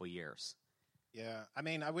next couple of years? Yeah, I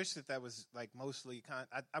mean, I wish that was like mostly,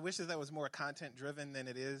 I wish that was more content driven than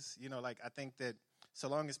it is. You know, like I think that so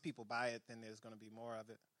long as people buy it, then there's going to be more of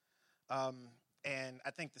it. And I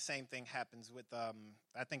think the same thing happens with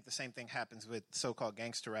so-called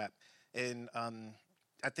gangster rap, and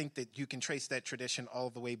I think that you can trace that tradition all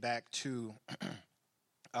the way back to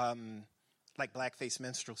like blackface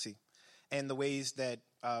minstrelsy, and the ways that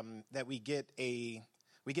that we get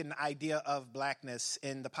an idea of blackness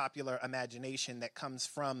in the popular imagination that comes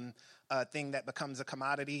from a thing that becomes a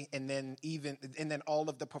commodity, and then all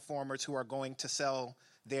of the performers who are going to sell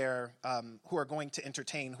their who are going to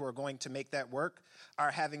entertain, who are going to make that work,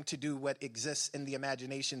 are having to do what exists in the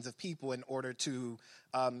imaginations of people in order to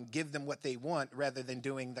give them what they want, rather than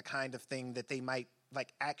doing the kind of thing that they might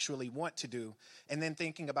like actually want to do. And then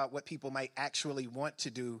thinking about what people might actually want to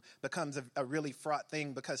do becomes a really fraught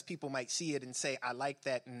thing, because people might see it and say, I like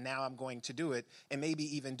that, and now I'm going to do it, and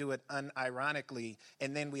maybe even do it unironically.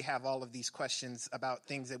 And then we have all of these questions about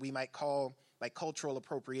things that we might call like cultural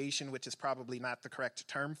appropriation, which is probably not the correct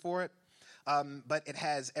term for it. But it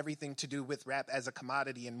has everything to do with rap as a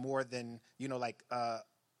commodity, and more than, you know, like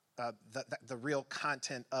the real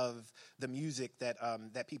content of the music that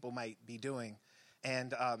that people might be doing.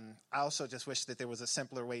 And I also just wish that there was a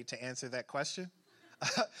simpler way to answer that question,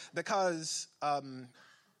 because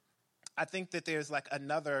I think that there's like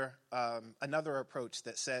another approach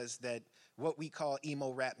that says that what we call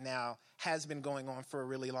emo rap now has been going on for a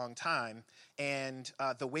really long time, and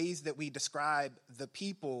the ways that we describe the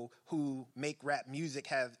people who make rap music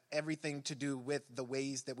have everything to do with the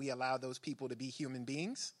ways that we allow those people to be human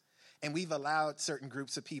beings, and we've allowed certain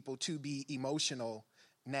groups of people to be emotional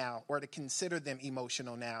now, or to consider them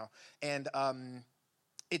emotional now. And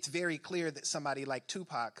it's very clear that somebody like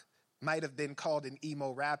Tupac might have been called an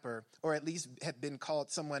emo rapper, or at least have been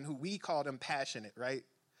called someone who we called him passionate, right?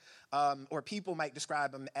 Or people might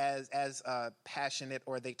describe him as passionate,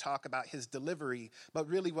 or they talk about his delivery. But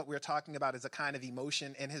really what we're talking about is a kind of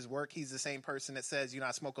emotion in his work. He's the same person that says, you know,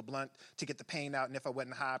 I smoke a blunt to get the pain out, and if I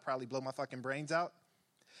wasn't high, I'd probably blow my fucking brains out.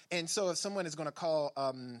 And so if someone is going to call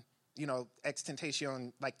you know,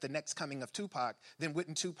 XXXTentacion like the next coming of Tupac, then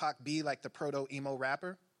wouldn't Tupac be like the proto-emo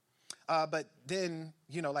rapper? But then,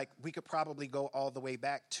 you know, like we could probably go all the way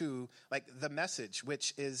back to like The Message,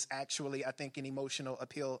 which is actually, I think, an emotional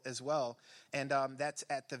appeal as well. And that's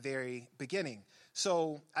at the very beginning.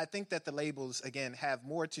 So I think that the labels, again, have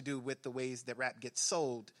more to do with the ways that rap gets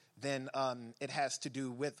sold than it has to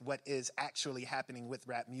do with what is actually happening with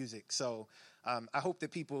rap music. So I hope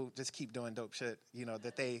that people just keep doing dope shit, you know,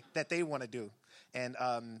 that they want to do. And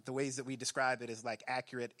the ways that we describe it is like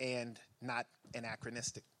accurate and not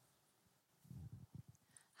anachronistic.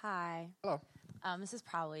 Hi. Hello. This is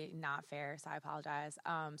probably not fair, so I apologize.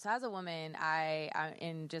 So as a woman, I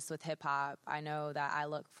in just with hip hop, I know that I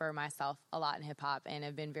look for myself a lot in hip hop, and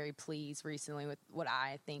have been very pleased recently with what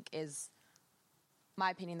I think is, my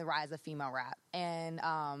opinion, the rise of female rap and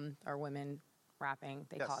or women rapping.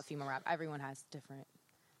 They call it female rap. Everyone has different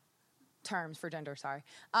terms for gender. Sorry.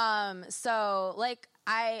 So like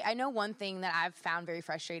I know one thing that I've found very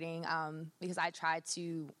frustrating because I try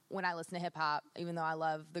to, when I listen to hip hop, even though I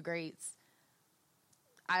love the greats,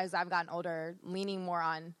 as I've gotten older, leaning more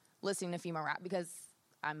on listening to female rap because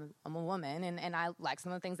I'm a woman and I like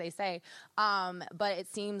some of the things they say. But it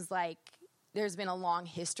seems like there's been a long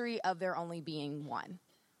history of there only being one.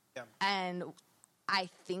 Yeah. And I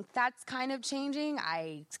think that's kind of changing.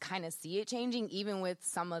 I kind of see it changing, even with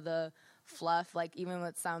some of the fluff, like even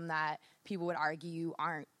with some that people would argue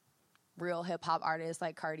aren't real hip hop artists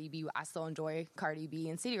like Cardi B. I still enjoy Cardi B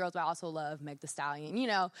and City Girls, but I also love Meg Thee Stallion, you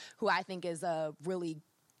know, who I think is a really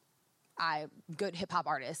good hip hop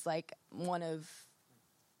artist, like one of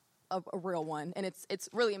a real one. And it's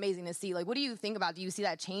really amazing to see. Like, what do you think about? Do you see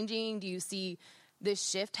that changing? Do you see this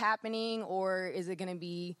shift happening, or is it going to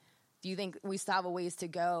be? Do you think we still have a ways to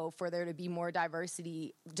go for there to be more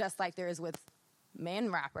diversity, just like there is with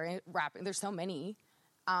men rapping? There's so many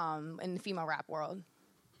in the female rap world.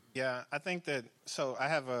 Yeah, I think that. So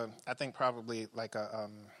I think probably like a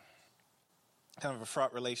kind of a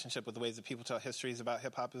fraught relationship with the ways that people tell histories about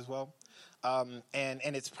hip hop as well, and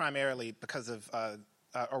it's primarily because of,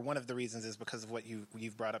 or one of the reasons is because of what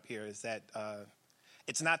you've brought up here, is that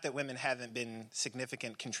it's not that women haven't been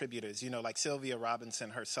significant contributors. You know, like Sylvia Robinson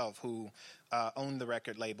herself, who owned the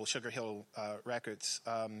record label Sugar Hill Records,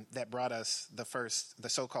 that brought us the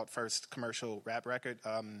so-called first commercial rap record,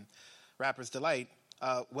 Rapper's Delight,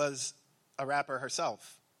 was a rapper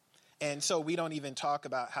herself. And so we don't even talk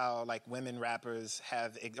about how, like, women rappers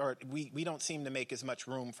have, or we don't seem to make as much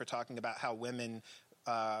room for talking about how women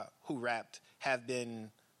who rapped have been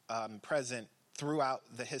present throughout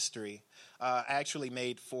the history. I actually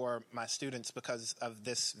made for my students, because of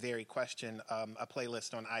this very question, a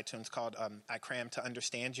playlist on iTunes called I Cram to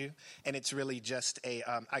Understand You. And it's really just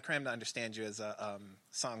I Cram to Understand You is a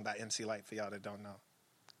song by MC Lyte, for y'all that don't know.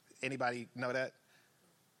 Anybody know that?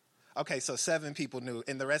 Okay, so 7 people knew,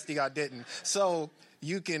 and the rest of y'all didn't. So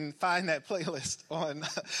you can find that playlist on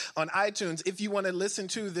iTunes if you want to listen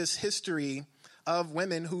to this history of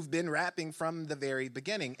women who've been rapping from the very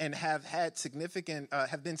beginning and have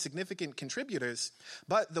been significant contributors.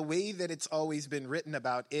 But the way that it's always been written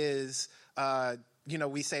about is, you know,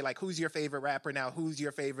 we say, like, who's your favorite rapper now? Who's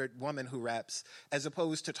your favorite woman who raps? As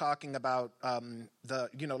opposed to talking about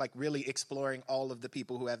like really exploring all of the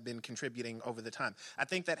people who have been contributing over the time. I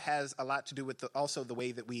think that has a lot to do with also the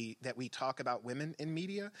way that we talk about women in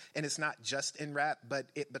media. And it's not just in rap, but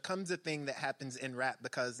it becomes a thing that happens in rap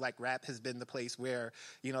because, like, rap has been the place where,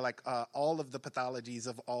 you know, like all of the pathologies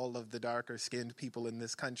of all of the darker skinned people in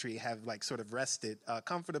this country have, like, sort of rested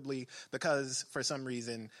comfortably because for some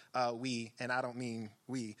reason and I don't mean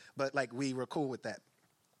we, but like we were cool with that.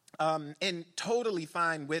 And totally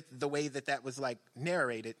fine with the way that was like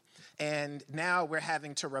narrated. And now we're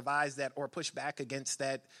having to revise that or push back against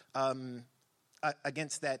that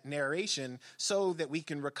narration so that we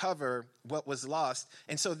can recover what was lost.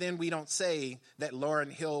 And so then we don't say that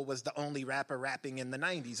Lauryn Hill was the only rapper rapping in the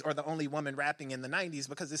 90s or the only woman rapping in the 90s,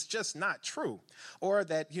 because it's just not true. Or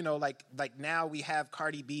that, you know, like now we have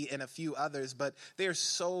Cardi B and a few others, but there's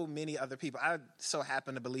so many other people. I so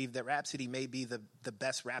happen to believe that Rhapsody may be the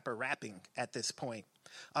best rapper rapping at this point.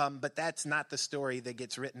 But that's not the story that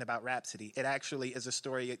gets written about Rhapsody. It actually is a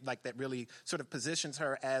story like that really sort of positions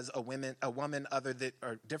her as a woman other than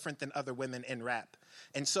or different than other women in rap.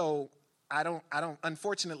 And so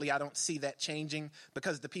unfortunately, I don't see that changing,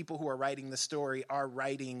 because the people who are writing the story are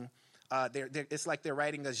writing, it's like they're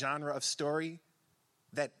writing a genre of story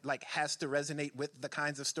that like has to resonate with the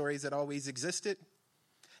kinds of stories that always existed.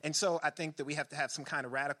 And so I think that we have to have some kind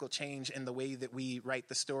of radical change in the way that we write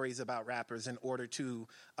the stories about rappers in order to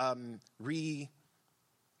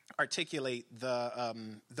re-articulate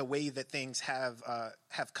the way that things have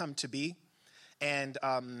come to be. And,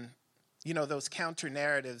 you know, those counter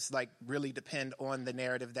narratives like really depend on the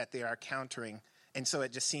narrative that they are countering. And so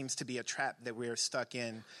it just seems to be a trap that we're stuck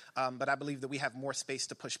in. But I believe that we have more space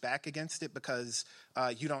to push back against it because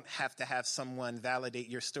you don't have to have someone validate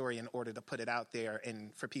your story in order to put it out there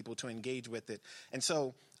and for people to engage with it. And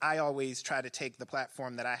so I always try to take the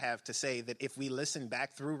platform that I have to say that if we listen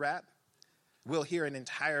back through rap, we'll hear an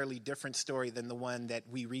entirely different story than the one that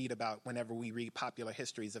we read about whenever we read popular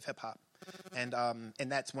histories of hip-hop. And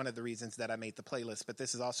that's one of the reasons that I made the playlist. But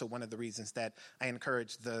this is also one of the reasons that I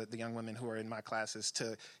encourage the young women who are in my classes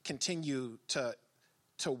to continue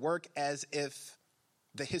to work as if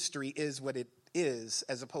the history is what it is,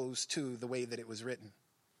 as opposed to the way that it was written.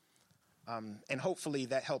 And hopefully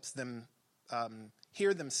that helps them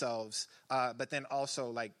hear themselves, but then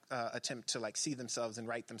also attempt to see themselves and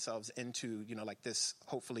write themselves into this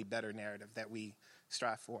hopefully better narrative that we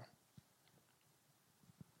strive for.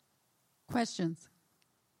 Questions?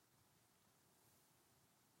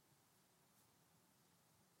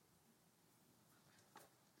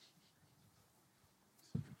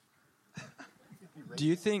 Do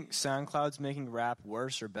you think SoundCloud's making rap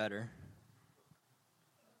worse or better?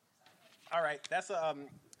 All right, that's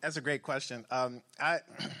a great question. I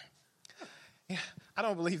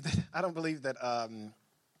don't believe that.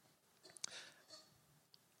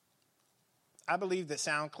 I believe that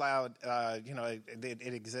SoundCloud,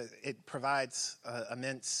 it exists. It provides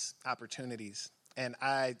immense opportunities, and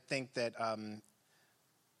I think that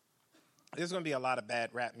there's going to be a lot of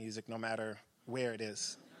bad rap music, no matter where it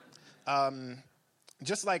is.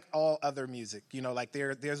 Just like all other music,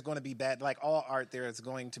 there's going to be bad, like all art, there is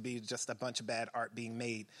going to be just a bunch of bad art being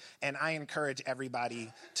made. And I encourage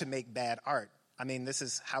everybody to make bad art. I mean, this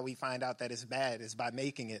is how we find out that it's bad, is by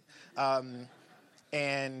making it.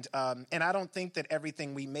 And I don't think that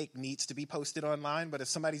everything we make needs to be posted online, but if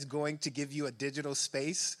somebody's going to give you a digital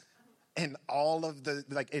space and all of the,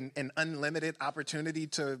 an unlimited opportunity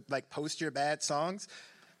to post your bad songs,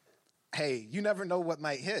 hey, you never know what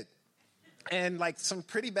might hit. And some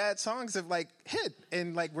pretty bad songs have hit,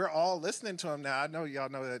 and we're all listening to them now. I know y'all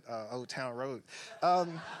know that Old Town Road.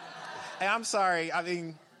 And I'm sorry. I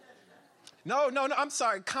mean, no. I'm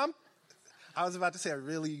sorry. I was about to say a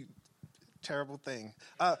really terrible thing,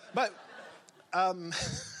 but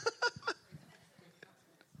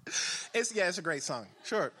it's a great song.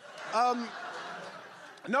 Sure.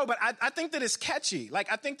 No, but I think that it's catchy.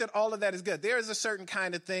 I think that all of that is good. There is a certain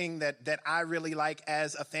kind of thing that I really like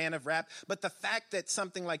as a fan of rap. But the fact that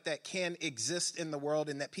something like that can exist in the world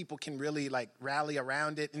and that people can really rally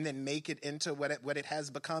around it and then make it into what it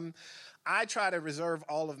has become, I try to reserve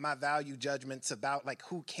all of my value judgments about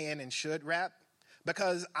who can and should rap,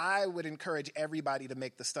 because I would encourage everybody to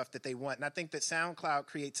make the stuff that they want. And I think that SoundCloud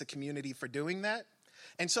creates a community for doing that.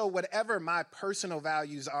 And so whatever my personal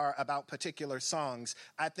values are about particular songs,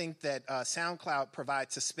 I think that SoundCloud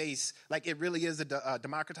provides a space, it really is a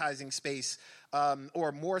democratizing space,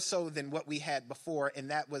 or more so than what we had before. And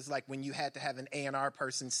that was when you had to have an A&R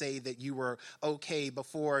person say that you were okay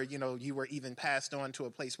before, you were even passed on to a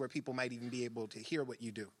place where people might even be able to hear what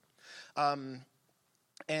you do. And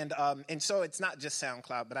so it's not just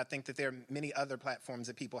SoundCloud, but I think that there are many other platforms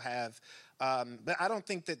that people have. But I don't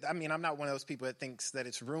think that, I'm not one of those people that thinks that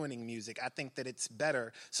it's ruining music. I think that it's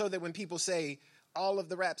better, so that when people say all of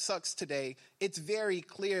the rap sucks today, it's very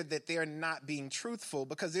clear that they're not being truthful,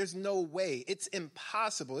 because there's no way. It's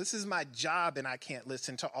impossible. This is my job, and I can't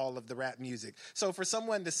listen to all of the rap music. So for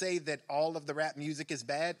someone to say that all of the rap music is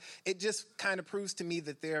bad, it just kind of proves to me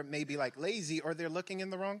that they're maybe lazy, or they're looking in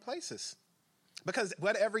the wrong places. Because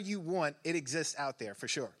whatever you want, it exists out there for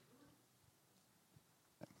sure.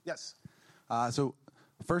 Yes. So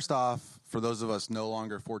first off, for those of us no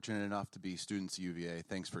longer fortunate enough to be students at UVA,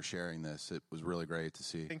 thanks for sharing this. It was really great to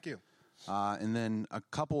see. Thank you. And then a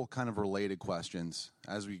couple kind of related questions.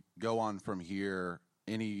 As we go on from here,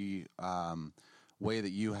 any way that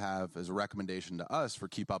you have as a recommendation to us for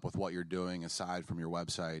keep up with what you're doing aside from your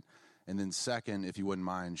website? And then second, if you wouldn't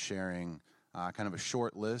mind sharing kind of a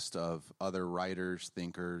short list of other writers,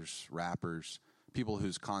 thinkers, rappers, people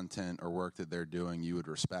whose content or work that they're doing you would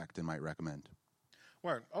respect and might recommend.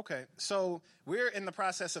 Word. Okay. So we're in the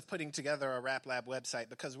process of putting together a Rap Lab website,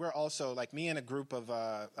 because we're also, me and a group of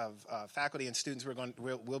faculty and students,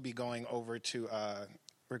 we'll be going over to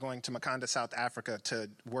we're going to Makonda, South Africa, to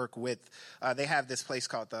work with. They have this place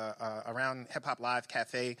called the Around Hip Hop Live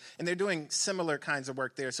Cafe, and they're doing similar kinds of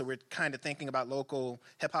work there. So we're kind of thinking about local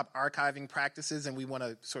hip hop archiving practices, and we want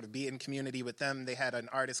to sort of be in community with them. They had an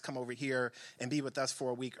artist come over here and be with us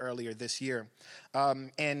for a week earlier this year,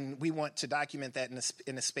 and we want to document that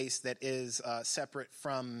in a space that is separate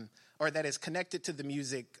from, or that is connected to the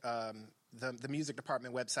music the music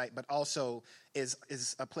department website, but also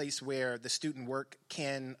is a place where the student work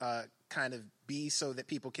can kind of be, so that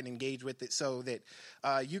people can engage with it, so that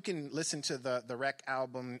you can listen to the Rec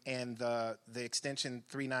album and the Extension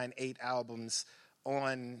 398 albums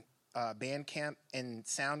on Bandcamp and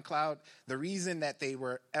SoundCloud. The reason that they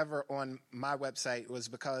were ever on my website was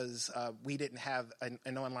because we didn't have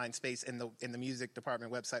an online space, and the music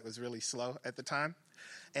department website was really slow at the time,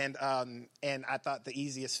 and I thought the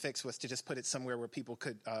easiest fix was to just put it somewhere where people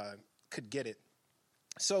could get it.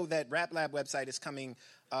 So that Rap Lab website is coming.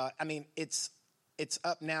 It's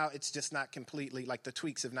up now. It's just not completely, like, the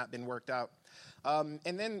tweaks have not been worked out.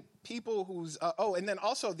 And then people who's and then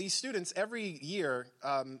also these students every year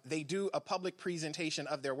they do a public presentation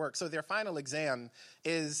of their work. So their final exam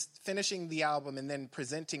is finishing the album and then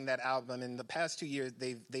presenting that album. In the past 2 years,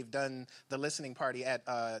 they've done the listening party at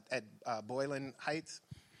Boylan Heights,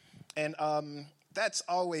 and that's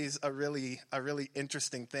always a really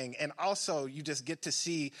interesting thing. And also, you just get to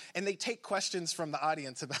see, and they take questions from the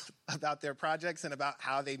audience about their projects and about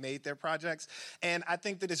how they made their projects. And I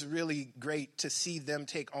think that it's really great to see them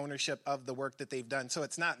take ownership of the work that they've done. So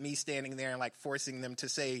it's not me standing there and like forcing them to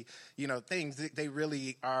say, things. They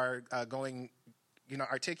really are going,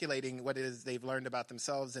 articulating what it is they've learned about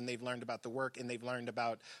themselves, and they've learned about the work, and they've learned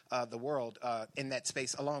about the world in that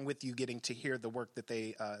space, along with you getting to hear the work that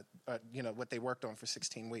they, what they worked on for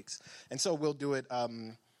 16 weeks. And so we'll do it.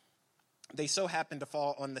 They so happen to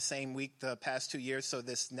fall on the same week the past 2 years, so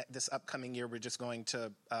this upcoming year we're just going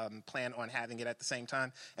to plan on having it at the same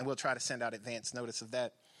time, and we'll try to send out advance notice of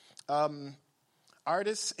that.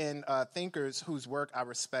 Artists and thinkers whose work I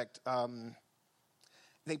respect,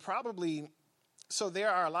 they probably... So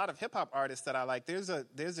there are a lot of hip hop artists that I like. There's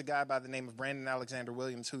a guy by the name of Brandon Alexander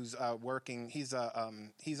Williams who's working. He's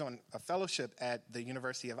on a fellowship at the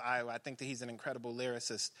University of Iowa. I think that he's an incredible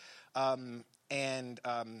lyricist, and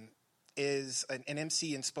is an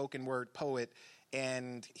MC and spoken word poet.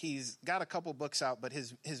 And he's got a couple books out, but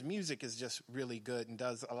his music is just really good, and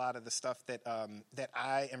does a lot of the stuff that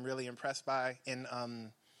I am really impressed by in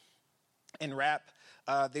rap.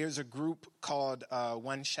 There's a group called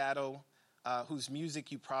One Shadow. Whose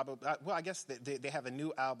music you probably... I guess they have a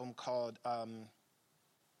new album called... I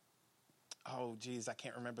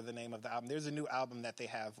can't remember the name of the album. There's a new album that they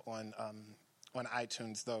have on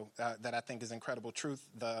iTunes, though, that I think is incredible. Truth,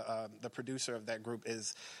 the producer of that group,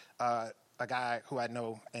 is a guy who I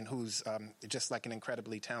know and who's just like an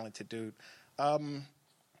incredibly talented dude.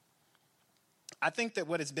 I think that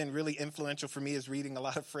what has been really influential for me is reading a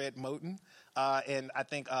lot of Fred Moten, and I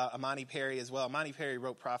think Imani Perry as well. Imani Perry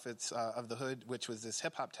wrote Prophets of the Hood, which was this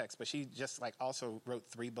hip-hop text, but she just also wrote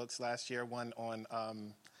 3 books last year, one on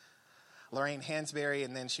Lorraine Hansberry,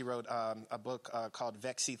 and then she wrote a book called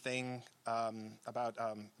Vexy Thing about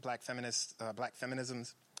black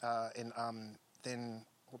feminisms, and then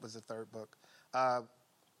what was the third book? A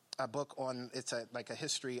book on, it's a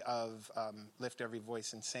history of Lift Every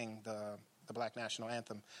Voice and Sing, the Black National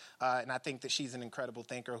Anthem, and I think that she's an incredible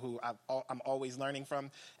thinker who I'm always learning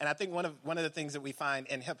from. And I think one of the things that we find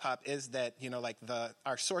in hip hop is that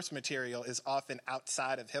our source material is often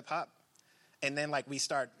outside of hip hop, and then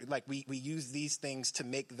we use these things to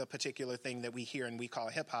make the particular thing that we hear and we call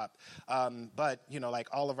hip hop. But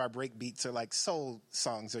all of our break beats are like soul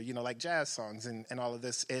songs, or like jazz songs, and all of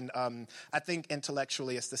this. And I think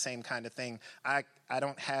intellectually it's the same kind of thing. I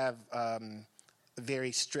don't have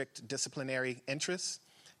very strict disciplinary interests,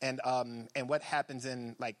 and what happens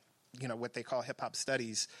in what they call hip hop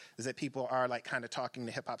studies is that people are kind of talking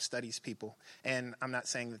to hip hop studies people, and I'm not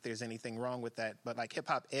saying that there's anything wrong with that, but hip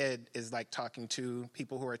hop ed is talking to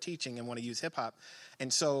people who are teaching and want to use hip hop,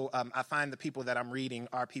 and so I find the people that I'm reading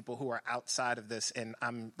are people who are outside of this, and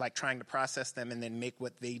I'm trying to process them and then make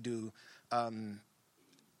what they do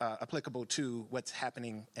applicable to what's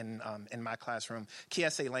happening in my classroom.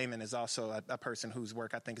 Kiese Layman is also a person whose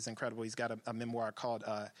work I think is incredible. He's got a memoir called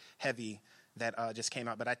Heavy that just came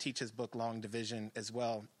out, but I teach his book Long Division as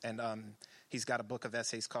well, and he's got a book of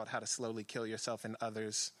essays called How to Slowly Kill Yourself and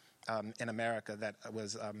Others in America that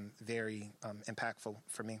was very impactful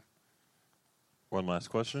for me. One last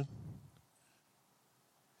question.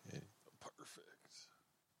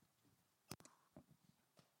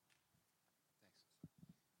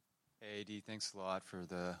 Hey, AD, thanks a lot for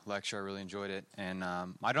the lecture. I really enjoyed it. And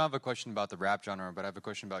I don't have a question about the rap genre, but I have a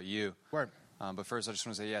question about you. Word. But first, I just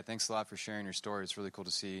want to say, thanks a lot for sharing your story. It's really cool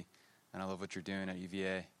to see, and I love what you're doing at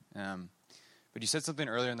UVA. But you said something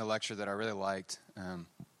earlier in the lecture that I really liked. I'm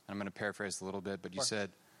going to paraphrase a little bit, but you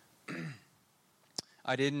said,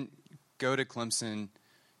 I didn't go to Clemson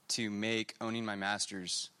to make owning my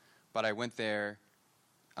master's, but I went there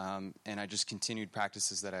and I just continued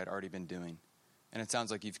practices that I had already been doing. And it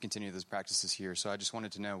sounds like you've continued those practices here. So I just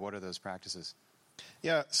wanted to know, what are those practices?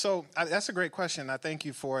 Yeah, so that's a great question. I thank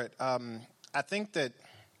you for it. I think that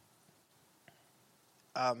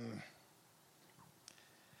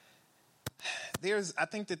there's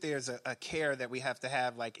a care that we have to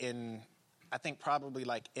have, like in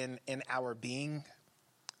our being.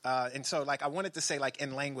 And so, like, I wanted to say, like,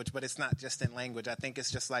 in language, but it's not just in language. I think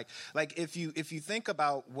it's just like if you think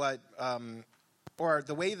about what, or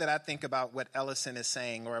the way that I think about what Ellison is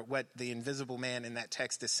saying, or what the invisible man in that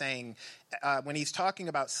text is saying, when he's talking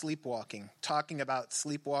about sleepwalking, talking about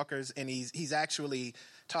sleepwalkers, and he's actually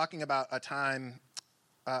talking about a time,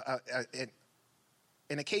 an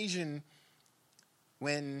occasion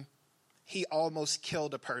when he almost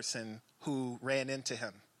killed a person who ran into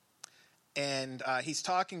him. And he's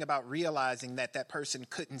talking about realizing that that person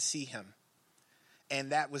couldn't see him.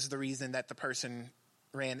 And that was the reason that the person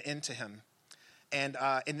ran into him. And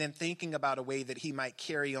then thinking about a way that he might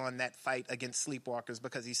carry on that fight against sleepwalkers,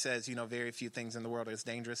 because he says, very few things in the world are as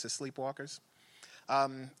dangerous as sleepwalkers.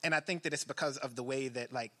 And I think that it's because of the way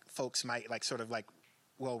that, like, folks might, like, sort of, like,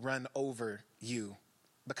 run over you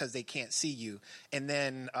because they can't see you. And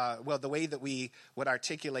then, the way that we would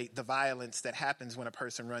articulate the violence that happens when a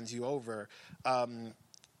person runs you over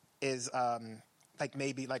is like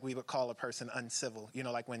maybe like we would call a person uncivil.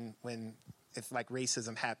 Like when if like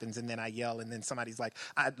racism happens and then I yell and then somebody's like,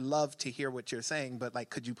 I'd love to hear what you're saying, but like,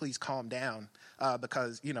 could you please calm down?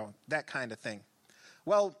 Because, that kind of thing.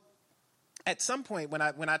 Well, at some point when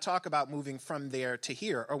I talk about moving from there to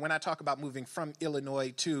here, or when I talk about moving from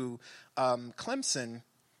Illinois to Clemson,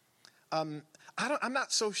 I'm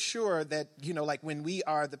not so sure that, like when we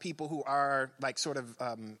are the people who are like sort of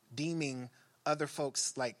deeming other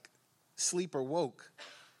folks like sleep or woke,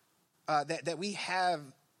 that we have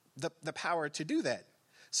the power to do that.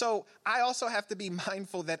 So I also have to be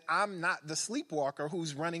mindful that I'm not the sleepwalker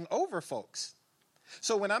who's running over folks.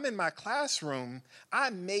 So when I'm in my classroom,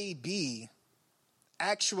 I may be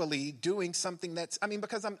actually doing something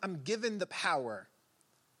because I'm given the power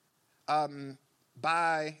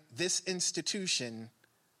by this institution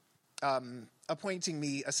appointing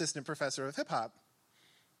me assistant professor of hip hop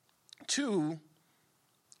to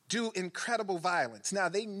do incredible violence. Now,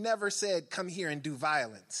 they never said, come here and do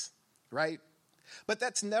violence, right? But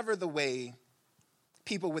that's never the way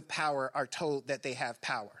people with power are told that they have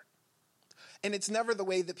power. And it's never the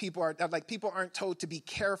way that people aren't told to be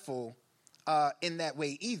careful in that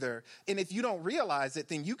way either. And if you don't realize it,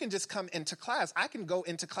 then you can just come into class. I can go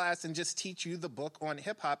into class and just teach you the book on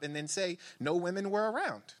hip hop and then say no women were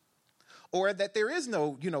around. Or that there is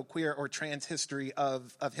no, queer or trans history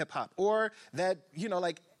of hip hop. Or that,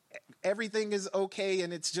 everything is okay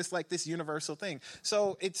and it's just like this universal thing.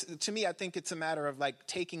 So to me, I think it's a matter of like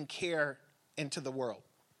taking care into the world.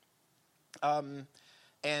 And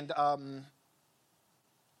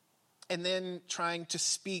then trying to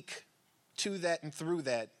speak to that and through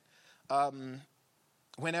that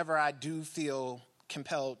whenever I do feel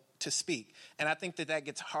compelled to speak. And I think that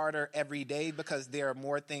gets harder every day because there are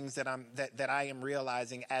more things that I am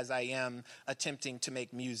realizing as I am attempting to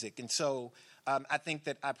make music. And so I think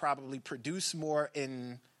that I probably produce more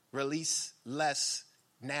and release less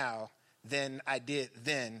now than I did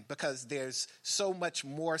then, because there's so much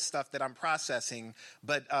more stuff that I'm processing,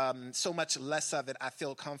 but so much less of it I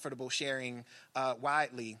feel comfortable sharing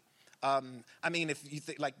widely. If you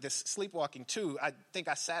think like this sleepwalking too, I think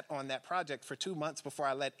I sat on that project for 2 months before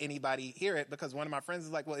I let anybody hear it, because one of my friends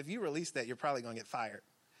is like, well, if you release that, you're probably going to get fired.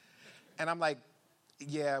 And I'm like,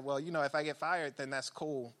 yeah, well, if I get fired, then that's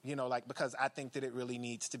cool, because I think that it really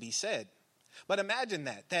needs to be said. But imagine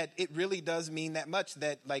that it really does mean that much,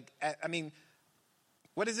 that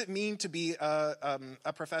what does it mean to be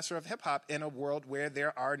a professor of hip hop in a world where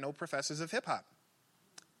there are no professors of hip hop?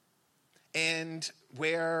 And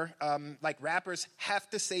where rappers have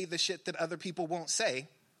to say the shit that other people won't say,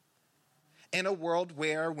 in a world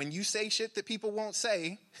where when you say shit that people won't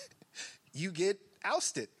say, you get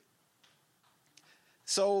ousted.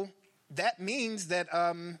 So that means that,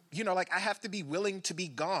 I have to be willing to be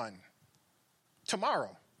gone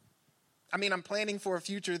tomorrow. I'm planning for a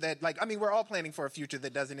future that, we're all planning for a future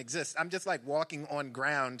that doesn't exist. I'm just walking on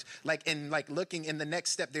ground, looking in the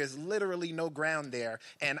next step. There's literally no ground there.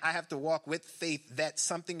 And I have to walk with faith that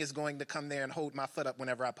something is going to come there and hold my foot up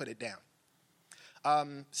whenever I put it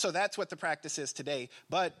down. So that's what the practice is today.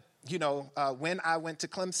 But, when I went to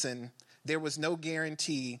Clemson, there was no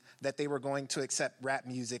guarantee that they were going to accept rap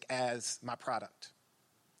music as my product.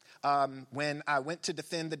 When I went to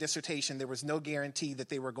defend the dissertation, there was no guarantee that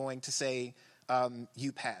they were going to say,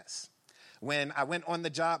 you pass. When I went on the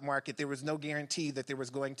job market, there was no guarantee that there was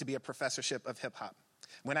going to be a professorship of hip hop.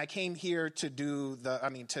 When I came here to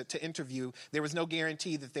to interview, there was no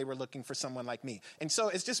guarantee that they were looking for someone like me. And so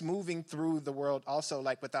it's just moving through the world also,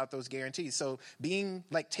 like, without those guarantees. So being,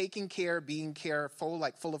 like, taking care, being careful,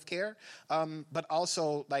 like, full of care, but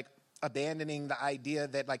also, like, abandoning the idea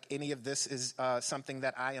that, like, any of this is something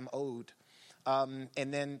that I am owed. And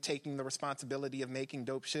then taking the responsibility of making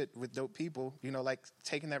dope shit with dope people, you know, like,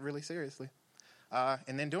 taking that really seriously.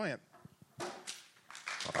 And then doing it.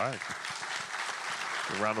 All right.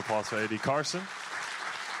 A round of applause for A.D. Carson.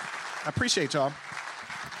 I appreciate y'all.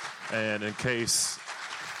 And in case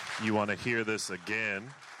you want to hear this again,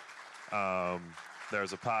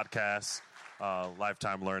 there's a podcast,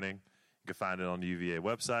 Lifetime Learning. You can find it on the UVA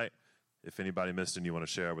website. If anybody missed it and you want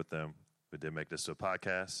to share it with them, we did make this to a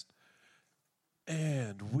podcast.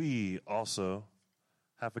 And we also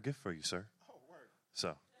have a gift for you, sir. Oh, word.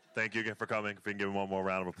 So thank you again for coming. If we can give him one more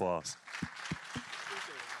round of applause.